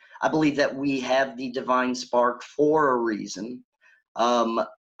 I believe that we have the divine spark for a reason.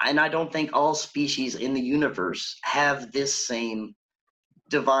 And I don't think all species in the universe have this same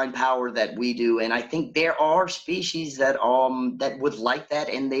divine power that we do. And I think there are species that would like that,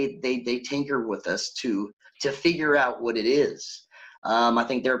 and they tinker with us to figure out what it is. I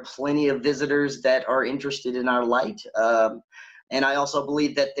think there are plenty of visitors that are interested in our light. And I also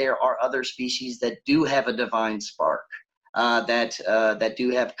believe that there are other species that do have a divine spark, that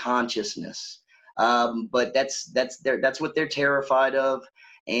do have consciousness. But that's what they're terrified of.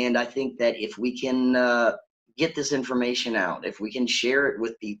 And I think that if we can get this information out, if we can share it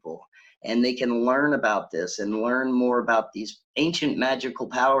with people, and they can learn about this and learn more about these ancient magical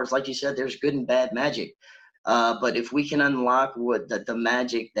powers, like you said, there's good and bad magic. But if we can unlock what the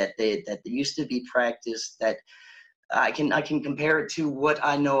magic that used to be practiced, that I can compare it to what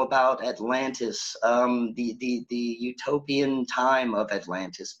I know about Atlantis, the utopian time of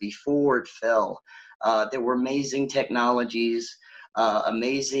Atlantis before it fell. There were amazing technologies,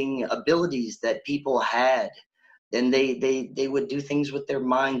 amazing abilities that people had. And they would do things with their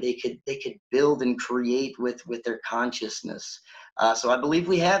mind. They could build and create with their consciousness. So I believe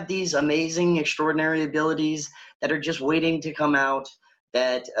we have these amazing, extraordinary abilities that are just waiting to come out,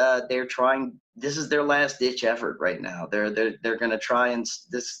 that they're trying. This is their last ditch effort right now. They're going to try and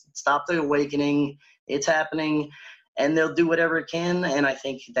stop the awakening. It's happening, and they'll do whatever it can. And I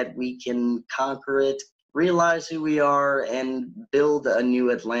think that we can conquer it, realize who we are, and build a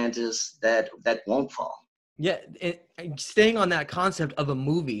new Atlantis that won't fall. Yeah, staying on that concept of a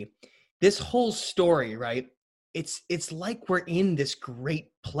movie, this whole story, right? It's like we're in this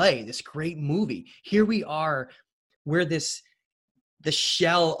great play, this great movie. Here we are, we're the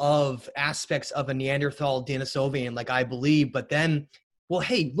shell of aspects of a Neanderthal Denisovian, like I believe, but then, well,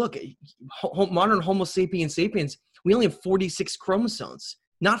 hey, look, modern Homo sapiens sapiens, we only have 46 chromosomes,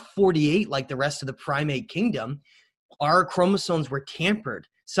 not 48 like the rest of the primate kingdom. Our chromosomes were tampered.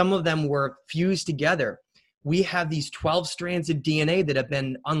 Some of them were fused together. We have these 12 strands of DNA that have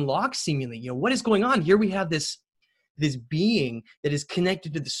been unlocked seemingly. What is going on? Here we have this being that is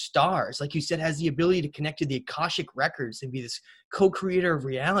connected to the stars, like you said, has the ability to connect to the Akashic records and be this co-creator of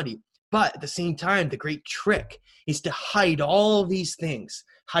reality. But at the same time, the great trick is to hide all of these things,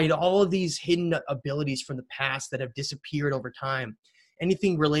 hide all of these hidden abilities from the past that have disappeared over time.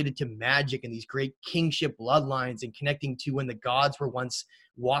 Anything related to magic and these great kingship bloodlines and connecting to when the gods were once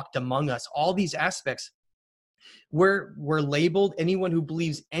walked among us, all these aspects, we're labeled. Anyone who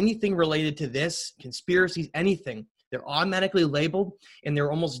believes anything related to this, conspiracies, anything, they're automatically labeled, and they're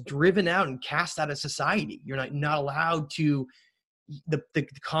almost driven out and cast out of society. You're not allowed to, the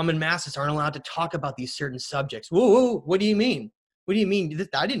common masses aren't allowed to talk about these certain subjects. Whoa, what do you mean? What do you mean?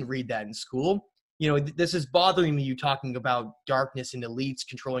 I didn't read that in school. This is bothering me, you talking about darkness and elites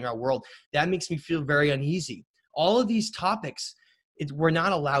controlling our world. That makes me feel very uneasy. All of these topics, we're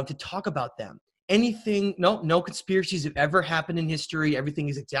not allowed to talk about them. Anything, no conspiracies have ever happened in history. Everything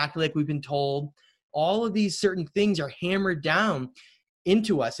is exactly like we've been told. All of these certain things are hammered down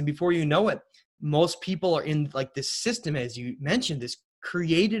into us. And before you know it, most people are in like this system, as you mentioned, this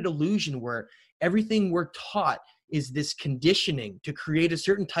created illusion where everything we're taught is this conditioning to create a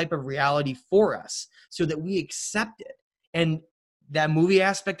certain type of reality for us so that we accept it. And that movie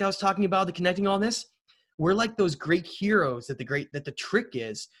aspect I was talking about, the connecting all this, we're like those great heroes that the trick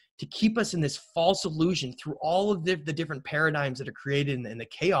is to keep us in this false illusion through all of the different paradigms that are created in the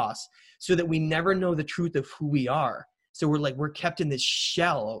chaos, so that we never know the truth of who we are. So we're kept in this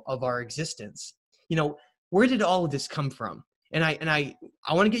shell of our existence. Where did all of this come from? And I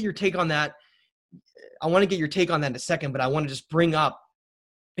want to get your take on that. I want to get your take on that in a second, but I want to just bring up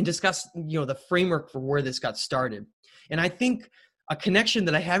and discuss, the framework for where this got started. And I think a connection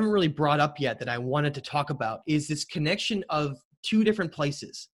that I haven't really brought up yet that I wanted to talk about is this connection of two different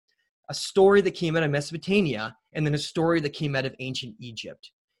places. A story that came out of Mesopotamia, and then a story that came out of ancient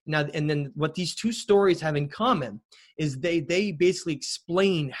Egypt. Now, and then what these two stories have in common is they basically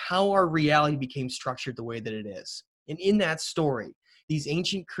explain how our reality became structured the way that it is. And in that story, these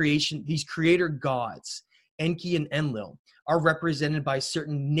creator gods, Enki and Enlil, are represented by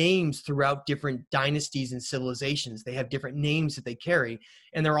certain names throughout different dynasties and civilizations. They have different names that they carry,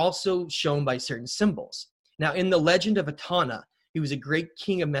 and they're also shown by certain symbols. Now, in the legend of Etana, he was a great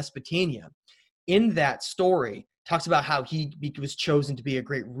king of Mesopotamia. In that story, talks about how he was chosen to be a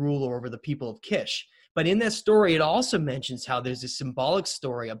great ruler over the people of Kish. But in that story, it also mentions how there's this symbolic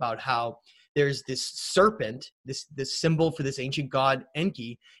story about how there's this serpent, this symbol for this ancient god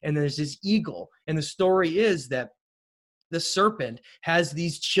Enki, and there's this eagle. And the story is that the serpent has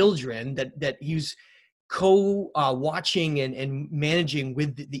these children that he's watching and managing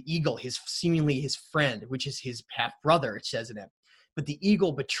with the eagle, seemingly his friend, which is his half brother, it says in it. But the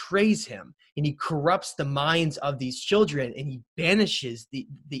eagle betrays him, and he corrupts the minds of these children, and he banishes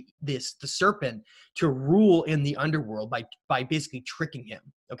the serpent to rule in the underworld by basically tricking him.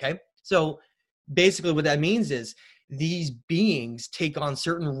 Okay, so basically what that means is these beings take on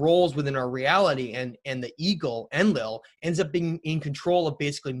certain roles within our reality, and the eagle, Enlil, ends up being in control of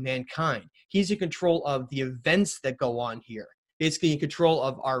basically mankind. He's in control of the events that go on here, basically in control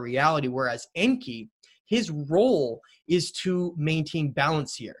of our reality, whereas Enki, his role is to maintain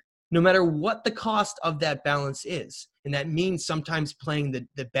balance here, no matter what the cost of that balance is. And that means sometimes playing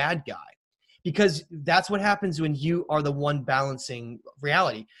the bad guy, because that's what happens when you are the one balancing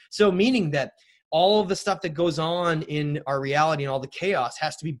reality. So meaning that all of the stuff that goes on in our reality and all the chaos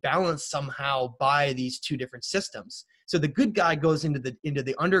has to be balanced somehow by these two different systems. So the good guy goes into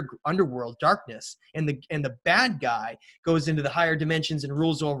the underworld darkness, and the bad guy goes into the higher dimensions and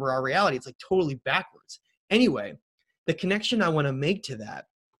rules over our reality. It's like totally backwards. Anyway, the connection I want to make to that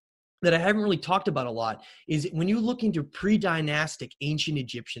I haven't really talked about a lot is when you look into pre-dynastic ancient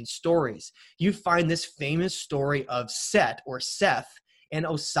Egyptian stories, you find this famous story of Set or Seth and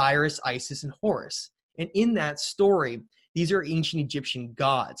Osiris, Isis, and Horus. And in that story, these are ancient Egyptian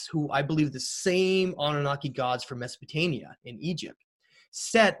gods who I believe the same Anunnaki gods from Mesopotamia in Egypt.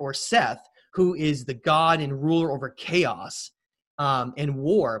 Set or Seth, who is the god and ruler over chaos and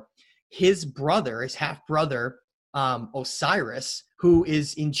war, his half-brother, Osiris, who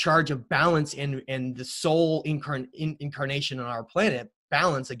is in charge of balance and the soul incarnation on our planet,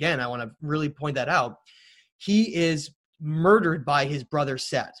 balance, again, I want to really point that out, he is murdered by his brother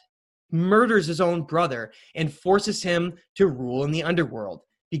Set, murders his own brother, and forces him to rule in the underworld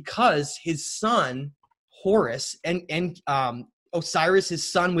because his son, Horus, and Osiris,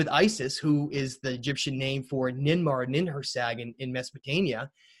 his son with Isis, who is the Egyptian name for Ninmar, Ninhursag in Mesopotamia,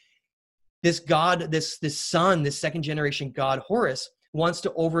 this god, this son, this second generation god Horus wants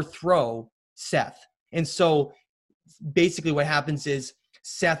to overthrow Seth. And so basically what happens is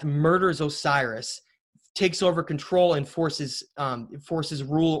Seth murders Osiris, takes over control and forces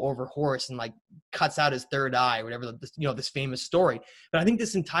rule over Horus and like cuts out his third eye, whatever, this famous story. But I think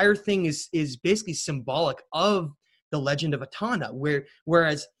this entire thing is basically symbolic of the legend of Etana,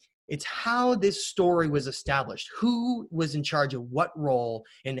 whereas it's how this story was established, who was in charge of what role,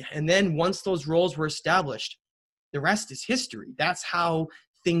 and then once those roles were established, the rest is history. That's how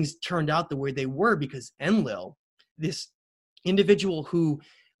things turned out the way they were, because Enlil, this individual who,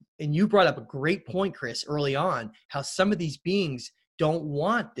 and you brought up a great point, Chris, early on, how some of these beings don't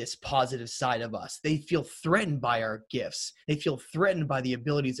want this positive side of us. They feel threatened by our gifts. They feel threatened by the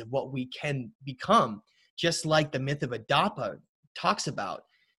abilities of what we can become. Just like the myth of Adapa talks about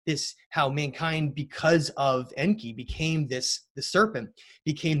this, how mankind, because of Enki, became the serpent,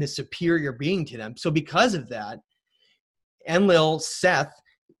 became the superior being to them. So because of that, Enlil, Seth,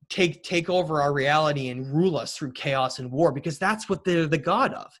 take over our reality and rule us through chaos and war, because that's what they're the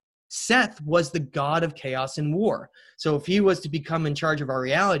god of. Seth was the god of chaos and war. So if he was to become in charge of our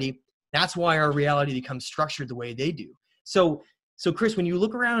reality, that's why our reality becomes structured the way they do. So Chris, when you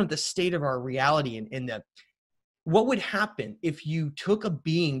look around at the state of our reality and what would happen if you took a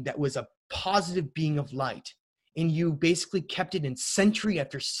being that was a positive being of light and you basically kept it in century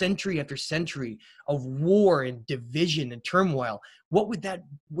after century after century of war and division and turmoil? What would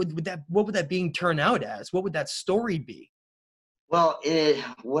that being turn out as? What would that story be? Well,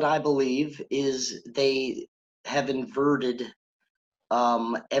 what I believe is they have inverted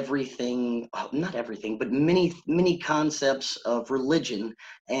everything, not everything, but many concepts of religion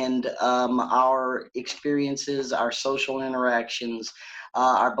and our experiences, our social interactions,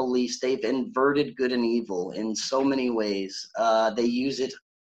 our beliefs. They've inverted good and evil in so many ways. They use it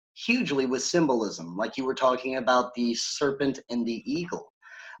hugely with symbolism, like you were talking about the serpent and the eagle.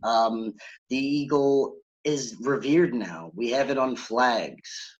 The eagle is revered now. We have it on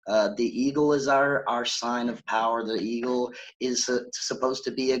flags. The eagle is our sign of power. The eagle is supposed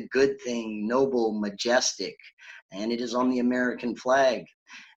to be a good thing, noble, majestic, and it is on the American flag.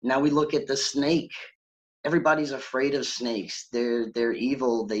 Now we look at the snake. Everybody's afraid of snakes. They're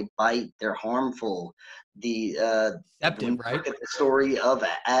evil. They bite. They're harmful. Deceptive, right? Look at the story of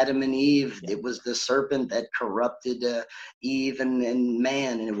Adam and Eve. It was the serpent that corrupted Eve and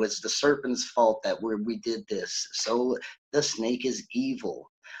man, and it was the serpent's fault that we did this. So the snake is evil.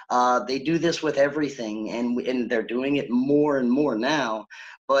 They do this with everything, and they're doing it more and more now.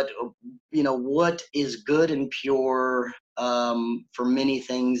 But what is good and pure, for many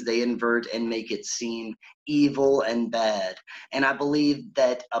things they invert and make it seem evil and bad. And I believe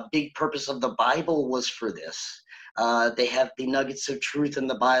that a big purpose of the Bible was for this. They have the nuggets of truth in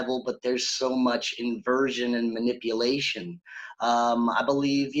the Bible, but there's so much inversion and manipulation. I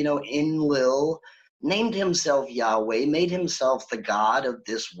believe, Enlil named himself Yahweh, made himself the God of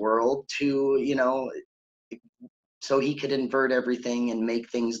this world so he could invert everything and make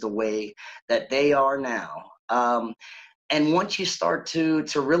things the way that they are now. And once you start to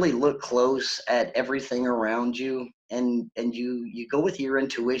really look close at everything around you, and you go with your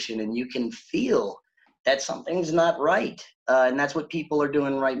intuition, and you can feel that something's not right, and that's what people are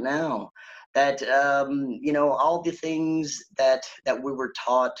doing right now. That all the things that we were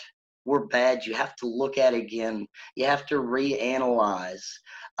taught were bad, you have to look at again. You have to reanalyze.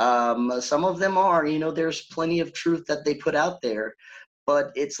 Some of them are, there's plenty of truth that they put out there,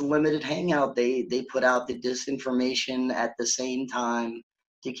 but it's limited hangout. They put out the disinformation at the same time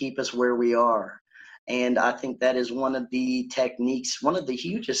to keep us where we are. And I think that is one of the techniques, one of the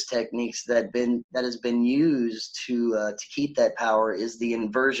hugest techniques that has been used to keep that power, is the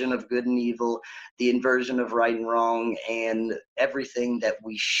inversion of good and evil, the inversion of right and wrong, and everything that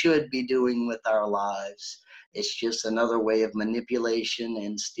we should be doing with our lives. It's just another way of manipulation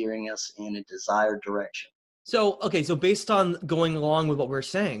and steering us in a desired direction. So based on going along with what we're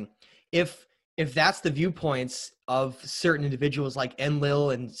saying, if that's the viewpoints of certain individuals like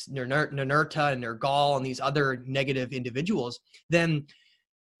Enlil and Ninurta and Nergal and these other negative individuals, then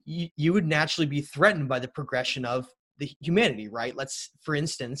you would naturally be threatened by the progression of the humanity, right? For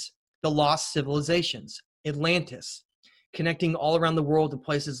instance, the lost civilizations, Atlantis, connecting all around the world to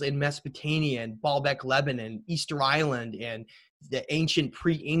places in Mesopotamia and Baalbek, Lebanon, Easter Island, and the ancient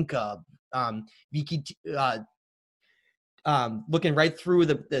pre-Inca, looking right through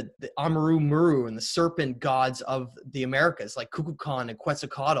the Amaru Muru and the serpent gods of the Americas, like Kukulkan and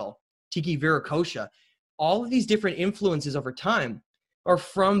Quetzalcoatl, Tiki Viracocha. All of these different influences over time are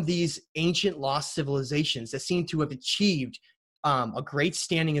from these ancient lost civilizations that seem to have achieved a great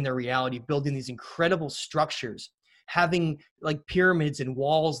standing in their reality, building these incredible structures, having like pyramids and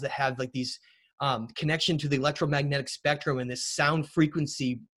walls that have like these connection to the electromagnetic spectrum and this sound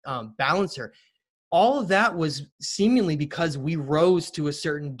frequency balancer. all of that was seemingly because we rose to a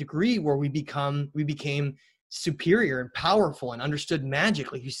certain degree where we became superior and powerful and understood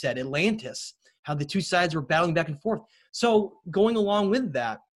magic, like you said, Atlantis, how the two sides were battling back and forth. So going along with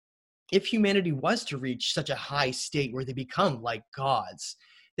that, if humanity was to reach such a high state where they become like gods,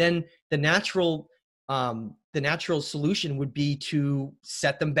 then the natural solution would be to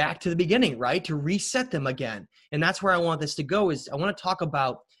set them back to the beginning, right? To reset them again. And that's where I want this to go. Is I want to talk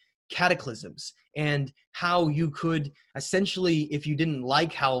about cataclysms and how you could essentially, if you didn't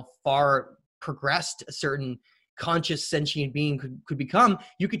like how far progressed a certain conscious sentient being could become,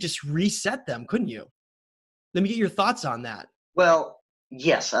 you could just reset them, couldn't you? Let me get your thoughts on that. Well,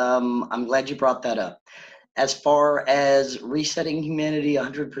 yes, I'm glad you brought that up. As far as resetting humanity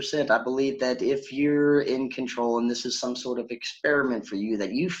 100%, I believe that if you're in control and this is some sort of experiment for you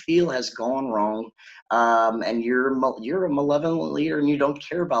that you feel has gone wrong, and you're a malevolent leader and you don't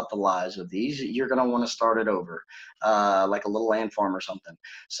care about the lives of these, you're going to want to start it over, like a little ant farm or something.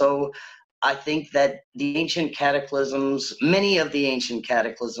 So I think that the ancient cataclysms, many of the ancient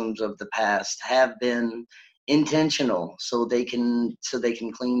cataclysms of the past have been intentional, so they can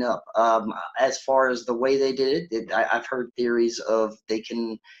clean up. As far as the way they did it, I've heard theories of they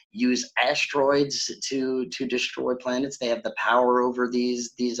can use asteroids to destroy planets. They have the power over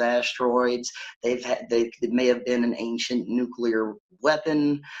these asteroids. It may have been an ancient nuclear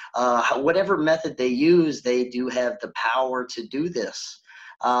weapon. Whatever method they use, they do have the power to do this.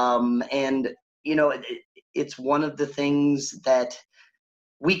 And it's one of the things that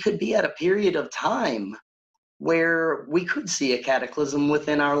we could be at a period of time where we could see a cataclysm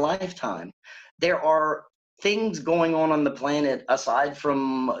within our lifetime. There are things going on the planet aside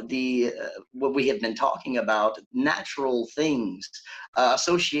from the what we have been talking about, natural things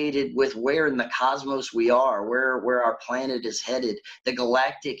associated with where in the cosmos we are, where our planet is headed, the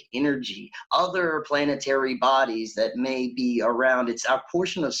galactic energy, other planetary bodies that may be around. It's our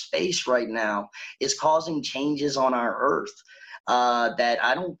portion of space right now is causing changes on our Earth. That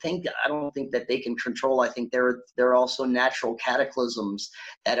I don't think that they can control. I think there are also natural cataclysms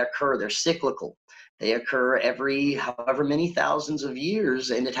that occur. They're cyclical. They occur every however many thousands of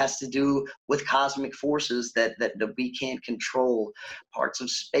years, and it has to do with cosmic forces that we can't control, parts of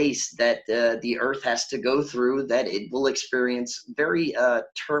space that the Earth has to go through, that it will experience very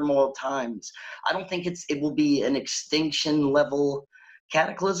turmoil times. I don't think it will be an extinction level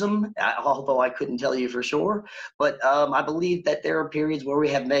cataclysm, although I couldn't tell you for sure. But I believe that there are periods where we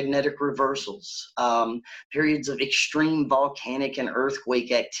have magnetic reversals, periods of extreme volcanic and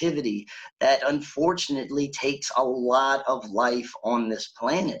earthquake activity that unfortunately takes a lot of life on this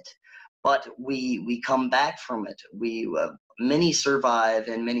planet. But we come back from it. Many survive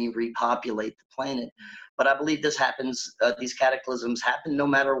and many repopulate the planet. But I believe this happens, these cataclysms happen no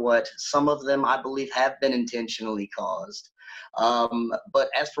matter what. Some of them, I believe, have been intentionally caused. But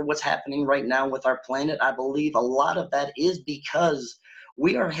as for what's happening right now with our planet, I believe a lot of that is because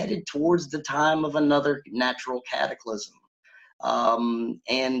we are headed towards the time of another natural cataclysm. And,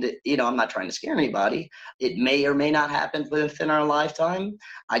 I'm not trying to scare anybody. It may or may not happen within our lifetime.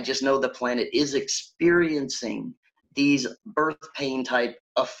 I just know the planet is experiencing these birth pain type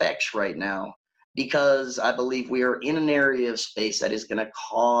effects right now, because I believe we are in an area of space that is going to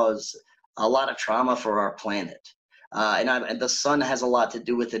cause a lot of trauma for our planet. And the sun has a lot to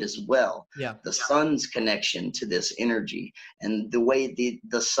do with it as well. Yeah. The sun's connection to this energy and the way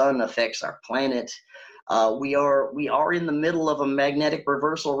the sun affects our planet. We are in the middle of a magnetic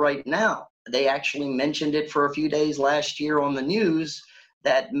reversal right now. They actually mentioned it for a few days last year on the news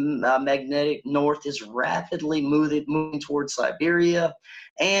that magnetic north is rapidly moving towards Siberia,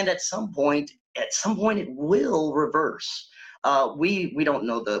 and at some point it will reverse. We don't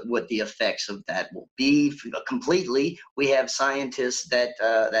know what the effects of that will be completely. We have scientists that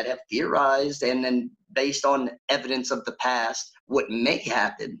have theorized, and then based on evidence of the past, what may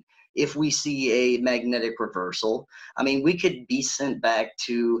happen if we see a magnetic reversal. I mean, we could be sent back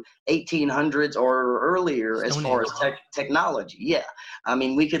to 1800s or earlier as far as technology. Yeah, I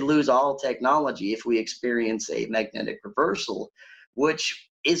mean, we could lose all technology if we experience a magnetic reversal, which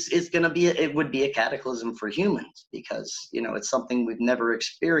is going to be it would be a cataclysm for humans, because it's something we've never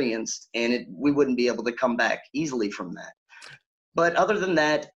experienced, and we wouldn't be able to come back easily from that. But other than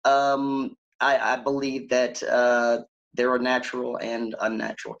that, I believe that there are natural and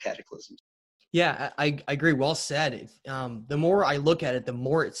unnatural cataclysms. Yeah, I agree. Well said. The more I look at it, the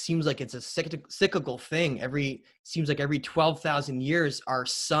more it seems like it's a cyclical thing. Seems like every 12,000 years, our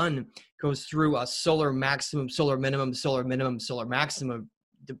sun goes through a solar maximum, solar minimum, solar minimum, solar maximum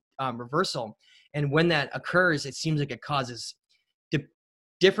reversal. And when that occurs, it seems like it causes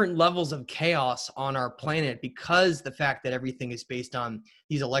different levels of chaos on our planet because the fact that everything is based on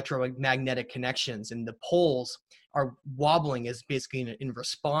these electromagnetic connections, and the poles are wobbling is basically in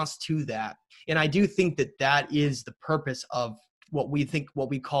response to that. And I do think that that is the purpose of what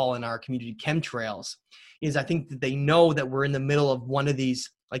we call in our community chemtrails. Is I think that they know that we're in the middle of one of these,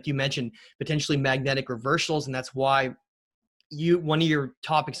 like you mentioned, potentially magnetic reversals. And that's why one of your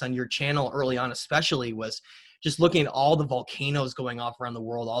topics on your channel early on especially was just looking at all the volcanoes going off around the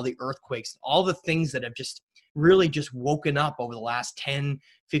world, all the earthquakes, all the things that have just really just woken up over the last 10,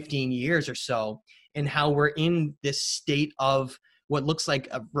 15 years or so, and how we're in this state of what looks like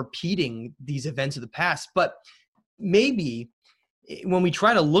repeating these events of the past. But maybe when we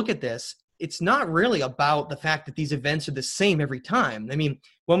try to look at this, it's not really about the fact that these events are the same every time. I mean,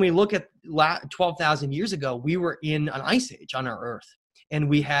 when we look at 12,000 years ago, we were in an ice age on our Earth. And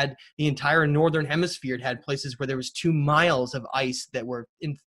we had the entire northern hemisphere had places where there was 2 miles of ice that were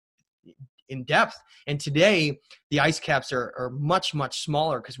in depth. And today, the ice caps are much, much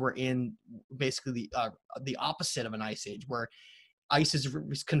smaller because we're in basically the opposite of an ice age, where ice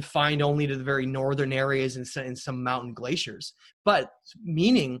is confined only to the very northern areas and some mountain glaciers. But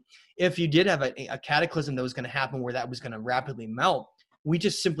meaning, if you did have a cataclysm that was going to happen where that was going to rapidly melt, we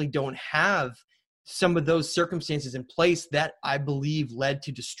just simply don't have some of those circumstances in place that I believe led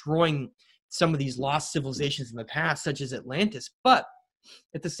to destroying some of these lost civilizations in the past, such as Atlantis. But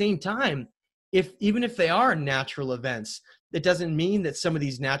at the same time, even if they are natural events, it doesn't mean that some of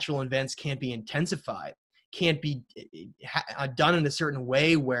these natural events can't be intensified, can't be done in a certain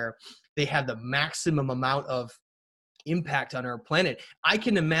way where they have the maximum amount of impact on our planet. I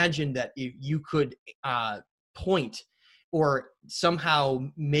can imagine that if you could point or somehow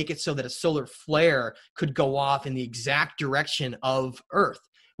make it so that a solar flare could go off in the exact direction of Earth.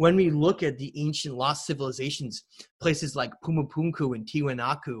 When we look at the ancient lost civilizations, places like Pumapunku and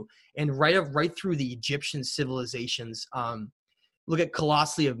Tiwanaku, and right through the Egyptian civilizations, look at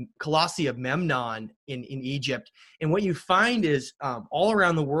Colossi of Memnon in Egypt, and what you find is all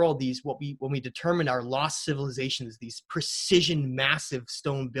around the world, when we determine our lost civilizations, these precision, massive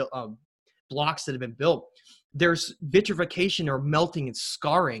stone blocks that have been built, there's vitrification or melting and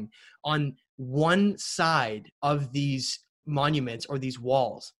scarring on one side of these monuments or these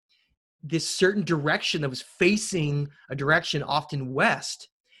walls. This certain direction that was facing a direction often west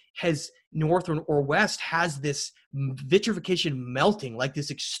has north or west has this vitrification melting, like this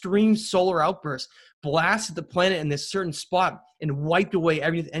extreme solar outburst blasted the planet in this certain spot and wiped away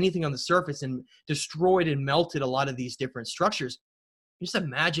anything on the surface and destroyed and melted a lot of these different structures. Just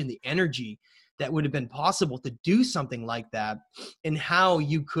imagine the energy that would have been possible to do something like that, and how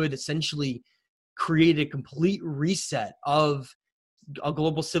you could essentially create a complete reset of a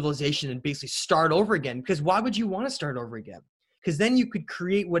global civilization and basically start over again. Because why would you want to start over again? Because then you could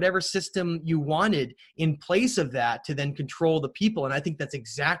create whatever system you wanted in place of that to then control the people. And I think that's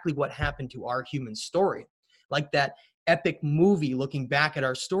exactly what happened to our human story. Like that epic movie, looking back at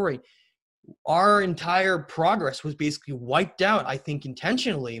our story, our entire progress was basically wiped out, I think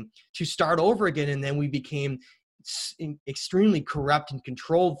intentionally, to start over again. And then we became extremely corrupt and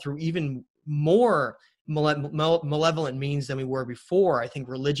controlled through even more malevolent means than we were before. I think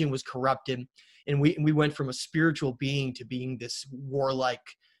religion was corrupted, and we went from a spiritual being to being this warlike,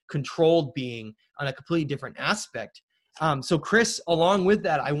 controlled being on a completely different aspect. So Chris, along with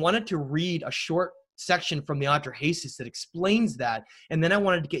that, I wanted to read a short section from the Atrahasis that explains that, and then I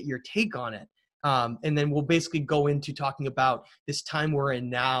wanted to get your take on it. And then we'll basically go into talking about this time we're in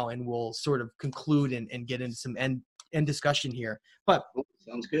now, and we'll sort of conclude and get into some end discussion here. But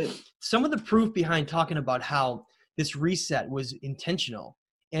sounds good. Some of the proof behind talking about how this reset was intentional,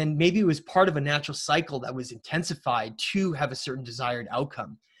 and maybe it was part of a natural cycle that was intensified to have a certain desired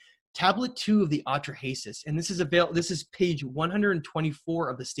outcome. Tablet 2 of the Atrahasis, and this is page 124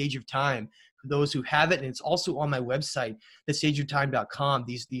 of the Stage of Time for those who have it, and it's also on my website, thestageoftime.com,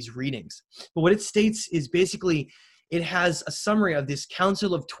 these readings. But what it states is basically it has a summary of this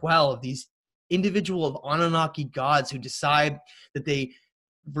Council of 12, these individual Anunnaki gods who decide that they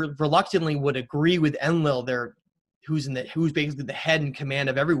reluctantly would agree with Enlil, who's basically the head and command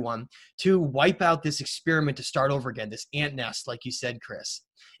of everyone, to wipe out this experiment to start over again, this ant nest, like you said, Chris.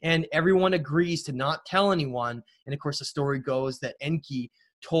 And everyone agrees to not tell anyone. And of course, the story goes that Enki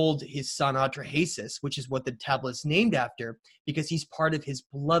told his son Atrahasis, which is what the tablet is named after, because he's part of his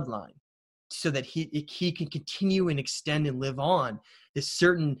bloodline, so that he can continue and extend and live on, this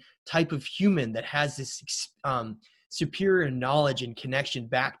certain type of human that has this superior knowledge and connection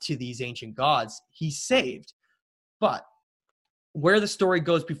back to these ancient gods. He's saved. But where the story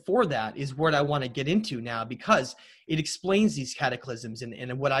goes before that is what I want to get into now, because it explains these cataclysms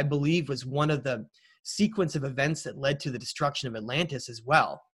and what I believe was one of the sequence of events that led to the destruction of Atlantis as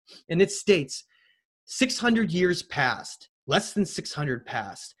well. And it states, 600 years passed, less than 600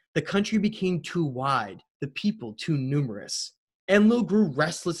 passed. The country became too wide, the people too numerous. Enlil grew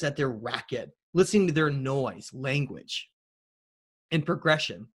restless at their racket, listening to their noise, language, and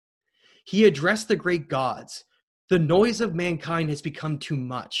progression. He addressed the great gods. The noise of mankind has become too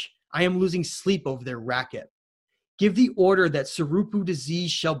much. I am losing sleep over their racket. Give the order that Sarupu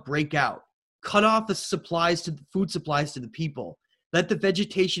disease shall break out. Cut off the food supplies to the people. Let the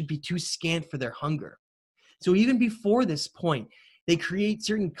vegetation be too scant for their hunger. So even before this point, they create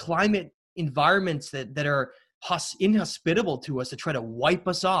certain climate environments that are inhospitable to us to try to wipe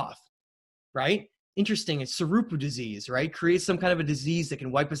us off, right? Interesting. It's Sarupu disease, right? Creates some kind of a disease that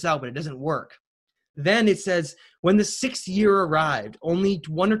can wipe us out, but it doesn't work. Then it says, when the 6th year arrived, only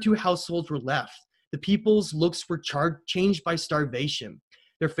 1 or 2 households were left. The people's looks were changed by starvation.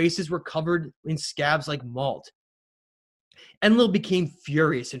 Their faces were covered in scabs like malt. Enlil became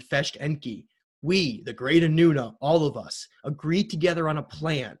furious and fetched Enki. We, the great Anuna, all of us, agreed together on a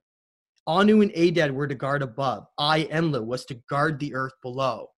plan. Anu and Adad were to guard above. I, Enlil, was to guard the earth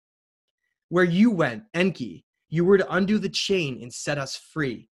below. Where you went, Enki, you were to undo the chain and set us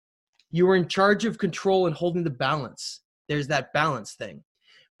free. You were in charge of control and holding the balance. There's that balance thing.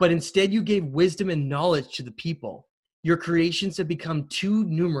 But instead you gave wisdom and knowledge to the people. Your creations have become too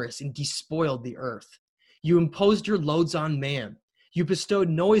numerous and despoiled the earth. You imposed your loads on man. You bestowed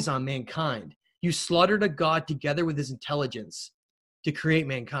noise on mankind. You slaughtered a god together with his intelligence to create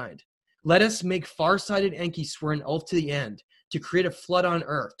mankind. Let us make far-sighted Enki swear an oath to the end, to create a flood on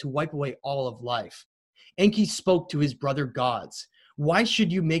earth, to wipe away all of life. Enki spoke to his brother gods. Why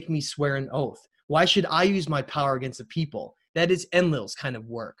should you make me swear an oath? Why should I use my power against the people? That is Enlil's kind of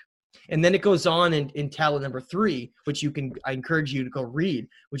work. And then it goes on in tablet number 3, which I encourage you to go read,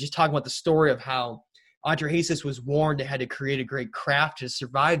 which is talking about the story of how Atrahasis was warned and had to create a great craft to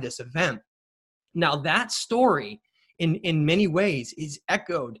survive this event. Now that story, in many ways, is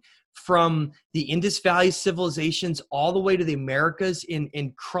echoed from the Indus Valley civilizations all the way to the Americas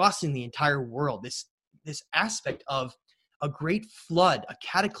in crossing the entire world. This aspect of a great flood, a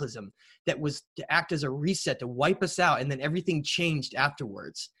cataclysm that was to act as a reset, to wipe us out, and then everything changed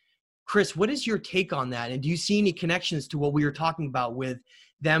afterwards. Chris, what is your take on that? And do you see any connections to what we were talking about with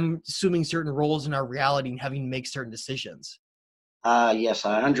them assuming certain roles in our reality and having to make certain decisions? Yes,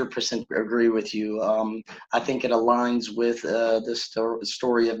 I 100% agree with you. I think it aligns with the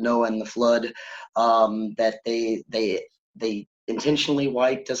story of Noah and the flood, that they intentionally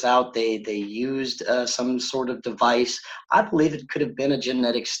wiped us out. They used some sort of device. I believe it could have been a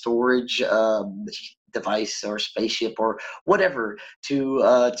genetic storage device or spaceship or whatever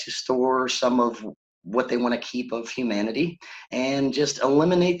to store some of what they want to keep of humanity and just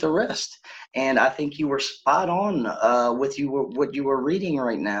eliminate the rest. And I think you were spot on with what you were reading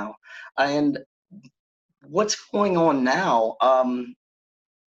right now. And what's going on now,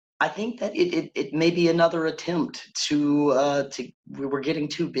 I think that it may be another attempt to we're getting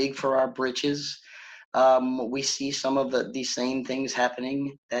too big for our britches. We see some of these same things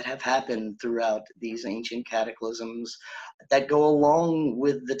happening that have happened throughout these ancient cataclysms that go along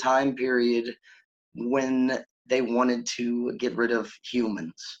with the time period when they wanted to get rid of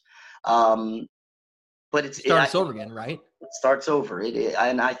humans. But it starts over again, right? It starts over.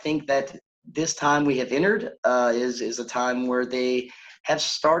 And I think that this time we have entered is a time where they have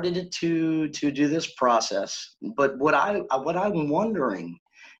started to do this process. But what I'm wondering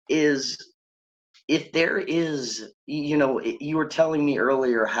is if there is, you were telling me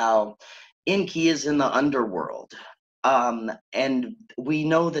earlier how Enki is in the underworld. And we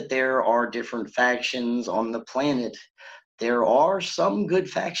know that there are different factions on the planet. There are some good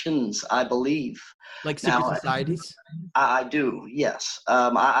factions, I believe. Like secret societies? I do, yes.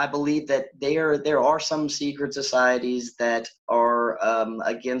 I believe that there are some secret societies that are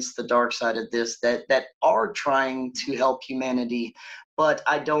against the dark side of this, that are trying to help humanity, but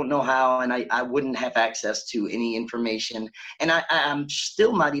I don't know how, and I wouldn't have access to any information. And I'm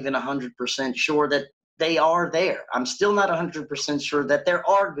still not even 100% sure that they are there. I'm still not 100% sure that there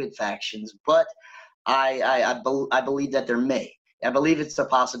are good factions, but I believe that there may. I believe it's a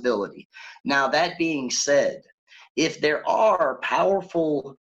possibility. Now, that being said, if there are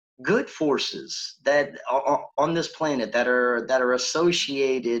powerful good forces that are on this planet that are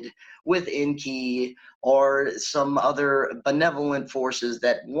associated with Enki or some other benevolent forces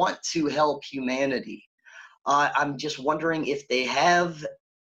that want to help humanity, I'm just wondering if they have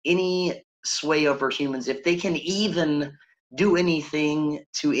any sway over humans, if they can even do anything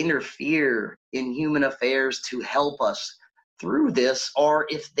to interfere in human affairs to help us through this, or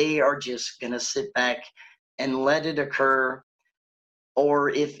if they are just going to sit back and let it occur, or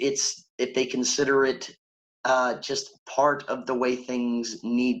if they consider it just part of the way things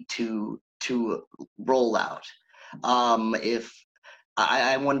need to roll out. If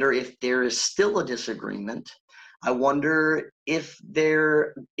I wonder if there is still a disagreement. I wonder if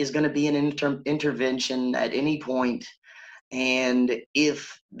there is going to be an intervention at any point, and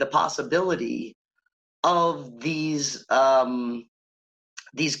if the possibility of these good,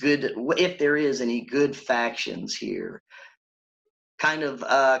 if there is any good factions here, kind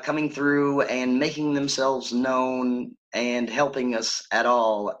of coming through and making themselves known and helping us at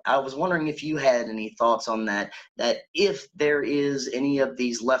all. I was wondering if you had any thoughts on that if there is any of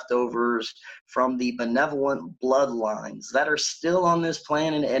these leftovers from the benevolent bloodlines that are still on this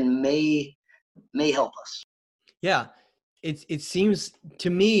planet and may help us. Yeah, it seems to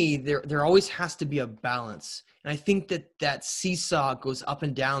me there always has to be a balance. And I think that seesaw goes up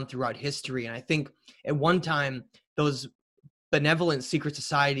and down throughout history. And I think at one time, those benevolent secret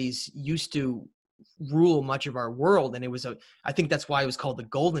societies used to rule much of our world. And I think that's why it was called the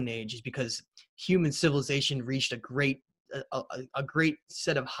Golden Age, is because human civilization reached a great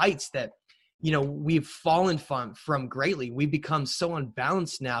set of heights that, we've fallen from greatly. We've become so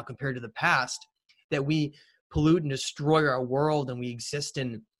unbalanced now compared to the past that we pollute and destroy our world, and we exist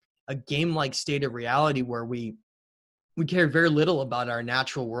in a game-like state of reality where we care very little about our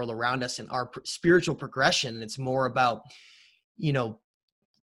natural world around us and our spiritual progression. And it's more about,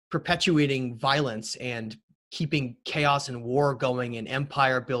 perpetuating violence and keeping chaos and war going and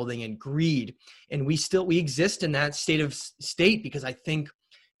empire building and greed. And we exist in that state because I think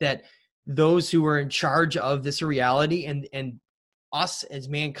that those who are in charge of this reality and us as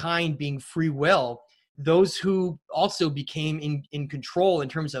mankind being free will, those who also became in control in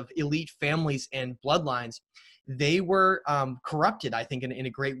terms of elite families and bloodlines, they were corrupted, I think, in a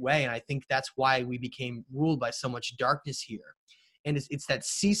great way. And I think that's why we became ruled by so much darkness here. And it's that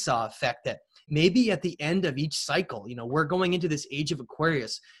seesaw effect that maybe at the end of each cycle, we're going into this age of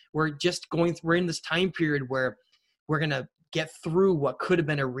Aquarius. We're in this time period where we're going to get through what could have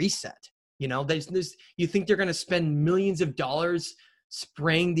been a reset. You think they're going to spend millions of dollars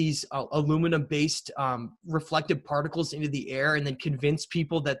spraying these aluminum-based reflective particles into the air and then convince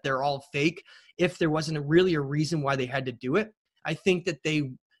people that they're all fake if there wasn't really a reason why they had to do it? I think that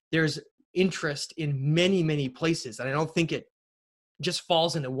there's interest in many, many places. And I don't think it just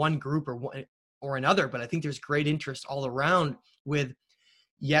falls into one group or another, but I think there's great interest all around with,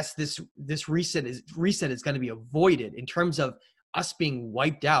 yes, this reset is going to be avoided in terms of us being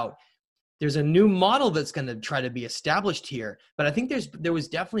wiped out. There's a new model that's going to try to be established here, but I think there was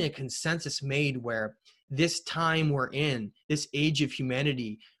definitely a consensus made where this time we're in, this age of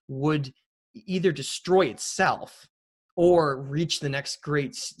humanity, would either destroy itself or reach the next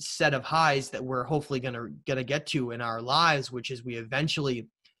great set of highs that we're hopefully going to get to in our lives, which is we eventually,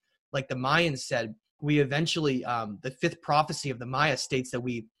 like the Mayans said, the fifth prophecy of the Maya states that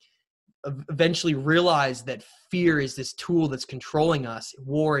we eventually realize that fear is this tool that's controlling us.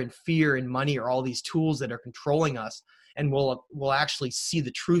 War and fear and money are all these tools that are controlling us, and we'll actually see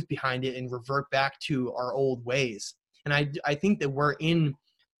the truth behind it and revert back to our old ways. And I think that we're in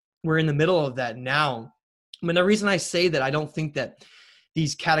the middle of that now. I mean, the reason I say that I don't think that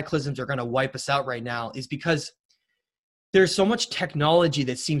these cataclysms are going to wipe us out right now is because there's so much technology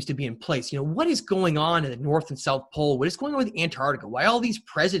that seems to be in place. What is going on in the North and South Pole? What is going on with Antarctica? Why all these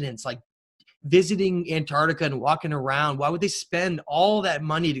presidents visiting Antarctica and walking around? Why would they spend all that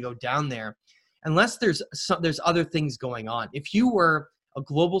money to go down there? Unless there's other things going on. If you were a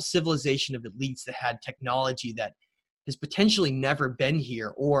global civilization of elites that had technology that has potentially never been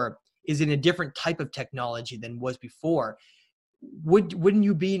here or is in a different type of technology than was before, wouldn't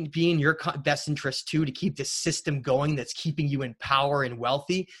you be in your best interest too to keep this system going that's keeping you in power and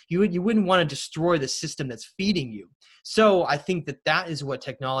wealthy? You wouldn't want to destroy the system that's feeding you. So I think that is what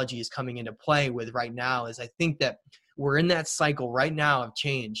technology is coming into play with right now. Is I think that we're in that cycle right now of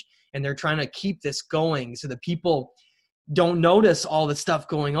change, and they're trying to keep this going so that people don't notice all the stuff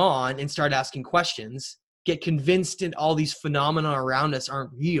going on and start asking questions, get convinced that all these phenomena around us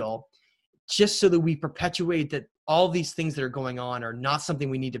aren't real, just so that we perpetuate that all these things that are going on are not something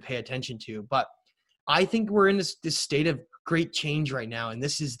we need to pay attention to. But I think we're in this state of great change right now. And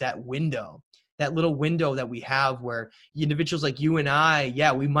this is that window, that little window that we have where individuals like you and I,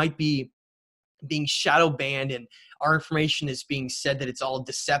 we might be being shadow banned and our information is being said that it's all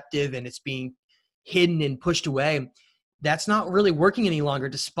deceptive and it's being hidden and pushed away. That's not really working any longer.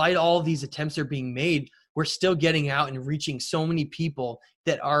 Despite all of these attempts that are being made, we're still getting out and reaching so many people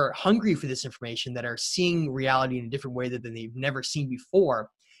that are hungry for this information, that are seeing reality in a different way than they've never seen before.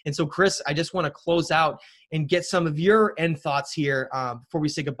 And so, Chris, I just want to close out and get some of your end thoughts here before we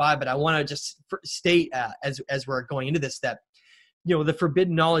say goodbye. But I want to just state as we're going into this that, the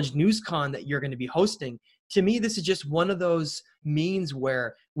Forbidden Knowledge NewsCon that you're going to be hosting, to me, this is just one of those means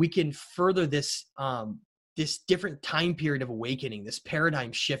where we can further this this different time period of awakening, this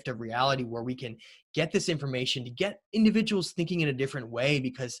paradigm shift of reality, where we can get this information to get individuals thinking in a different way.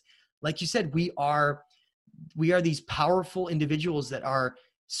 Because, like you said, we are these powerful individuals that are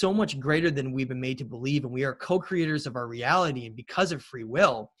so much greater than we've been made to believe, and we are co-creators of our reality. And because of free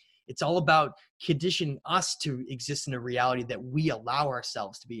will, it's all about conditioning us to exist in a reality that we allow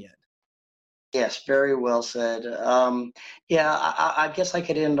ourselves to be in. Yes, very well said. I guess I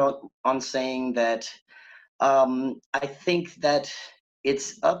could end on saying that I think that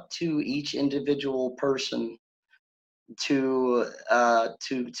it's up to each individual person to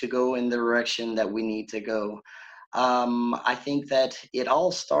go in the direction that we need to go. I think that it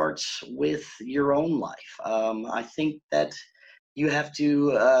all starts with your own life. I think that you have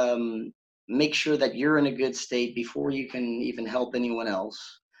to make sure that you're in a good state before you can even help anyone else.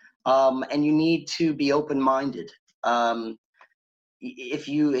 And you need to be open-minded. If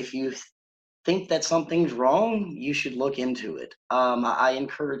you think that something's wrong, you should look into it. I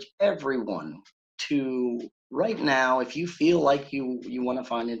encourage everyone to, right now, if you feel like you want to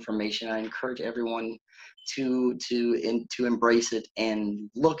find information, I encourage everyone to embrace it and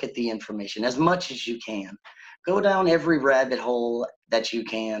look at the information as much as you can. Go down every rabbit hole that you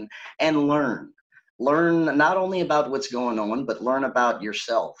can and learn. Learn not only about what's going on, but learn about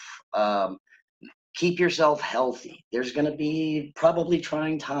yourself. Keep yourself healthy. There's going to be probably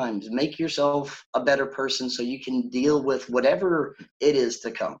trying times. Make yourself a better person so you can deal with whatever it is to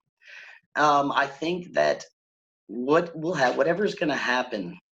come. I think that whatever's going to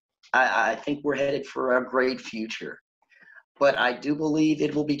happen, I think we're headed for a great future. But I do believe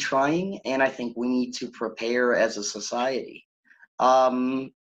it will be trying, and I think we need to prepare as a society.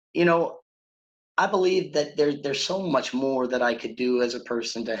 You know, I believe that there's so much more that I could do as a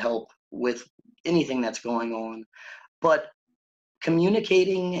person to help with anything that's going on. But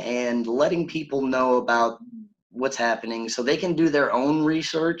communicating and letting people know about what's happening so they can do their own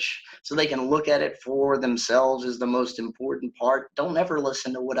research, so they can look at it for themselves, is the most important part. Don't ever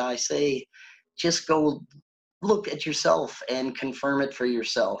listen to what I say. Just go look at yourself and confirm it for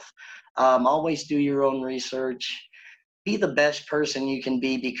yourself. Always do your own research. Be the best person you can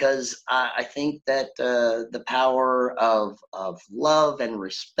be, because I think that the power of love and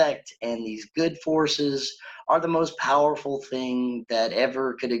respect and these good forces are the most powerful thing that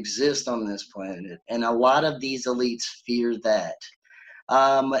ever could exist on this planet. And a lot of these elites fear that.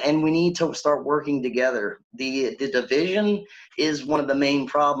 And we need to start working together. The division is one of the main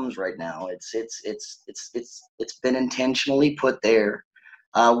problems right now. It's been intentionally put there.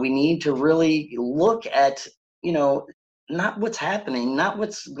 We need to really look at, not what's happening, not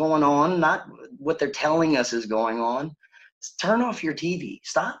what's going on, not what they're telling us is going on. Turn off your TV.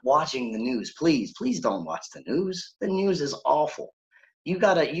 Stop watching the news, please. Please don't watch the news. The news is awful. You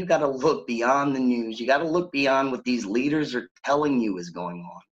gotta look beyond the news. You gotta look beyond what these leaders are telling you is going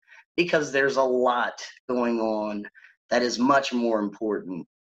on, because there's a lot going on that is much more important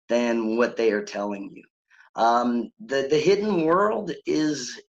than what they are telling you. The hidden world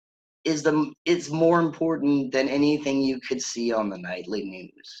is more important than anything you could see on the nightly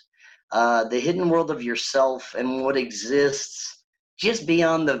news. The hidden world of yourself and what exists just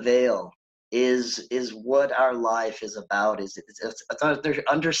beyond the veil is what our life is about. It's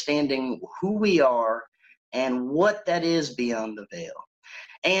understanding who we are and what that is beyond the veil.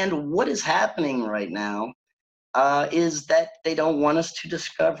 And what is happening right now is that they don't want us to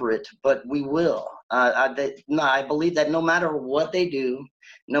discover it, but we will. I believe that no matter what they do,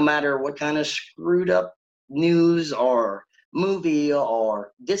 no matter what kind of screwed up news or movie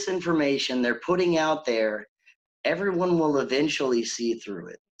or disinformation they're putting out there, everyone will eventually see through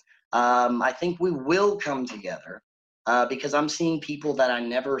it. I think we will come together because I'm seeing people that I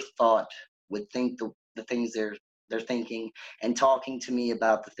never thought would think the things they're thinking and talking to me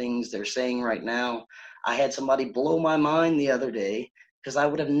about the things they're saying right now. I had somebody blow my mind the other day, because I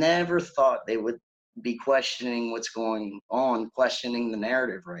would have never thought they would be questioning what's going on, questioning the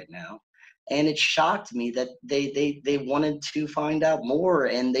narrative right now. And it shocked me that they wanted to find out more,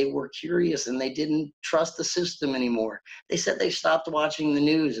 and they were curious, and they didn't trust the system anymore. They said they stopped watching the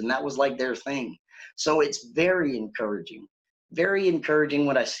news, and that was like their thing. So it's very encouraging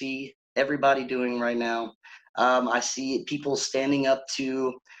what I see everybody doing right now. I see people standing up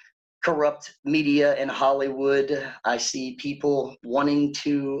to corrupt media in Hollywood. I see people wanting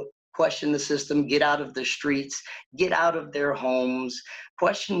to question the system, get out of the streets, get out of their homes,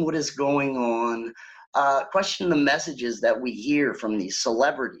 question what is going on, question the messages that we hear from these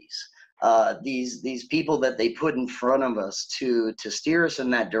celebrities, these people that they put in front of us to steer us in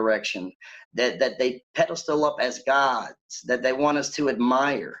that direction, that they pedestal up as gods, that they want us to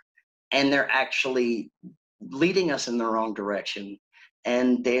admire, and they're actually leading us in the wrong direction.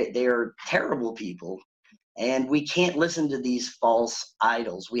 And they're terrible people. And we can't listen to these false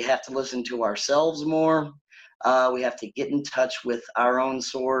idols. We have to listen to ourselves more. We have to get in touch with our own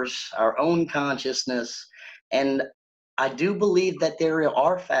source, our own consciousness. And I do believe that there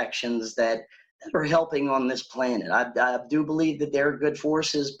are factions that are helping on this planet. I do believe that there are good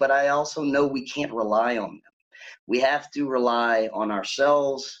forces, but I also know we can't rely on them. We have to rely on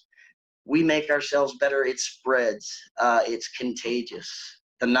ourselves. We make ourselves better. It spreads. It's contagious.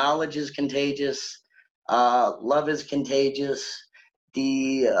 The knowledge is contagious. Love is contagious.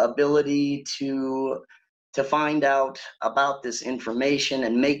 The ability to find out about this information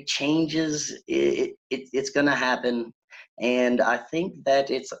and make changes, it's going to happen. And I think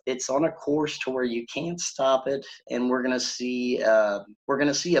that it's on a course to where you can't stop it, and we're going to see a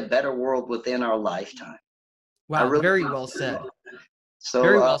better world within our lifetime. Wow, really very well said. So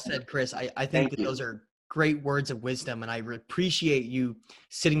very well said, Chris. I think that those are great words of wisdom, and I appreciate you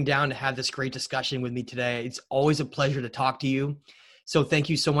sitting down to have this great discussion with me today. It's always a pleasure to talk to you. So thank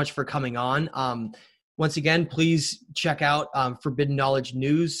you so much for coming on. Once again, please check out Forbidden Knowledge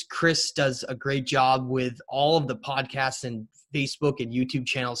News. Chris does a great job with all of the podcasts and Facebook and YouTube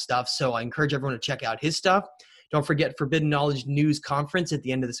channel stuff. So I encourage everyone to check out his stuff. Don't forget Forbidden Knowledge News Conference at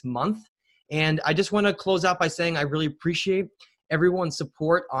the end of this month. And I just want to close out by saying I really appreciate everyone's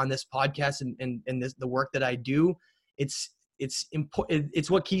support on this podcast and the work that I do. It's important. It's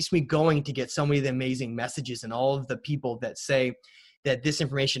what keeps me going to get so many of the amazing messages and all of the people that say that this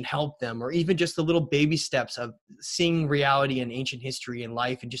information helped them, or even just the little baby steps of seeing reality and ancient history and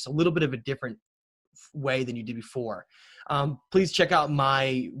life in just a little bit of a different way than you did before. Please check out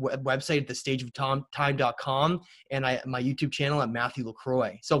my website at thestageoftime.com and my YouTube channel at Mathieu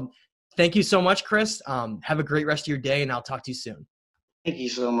LaCroix. So thank you so much, Chris. Have a great rest of your day, and I'll talk to you soon. Thank you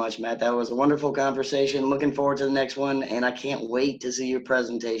so much, Matt. That was a wonderful conversation. Looking forward to the next one, and I can't wait to see your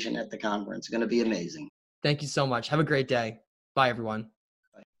presentation at the conference. It's going to be amazing. Thank you so much. Have a great day. Bye, everyone.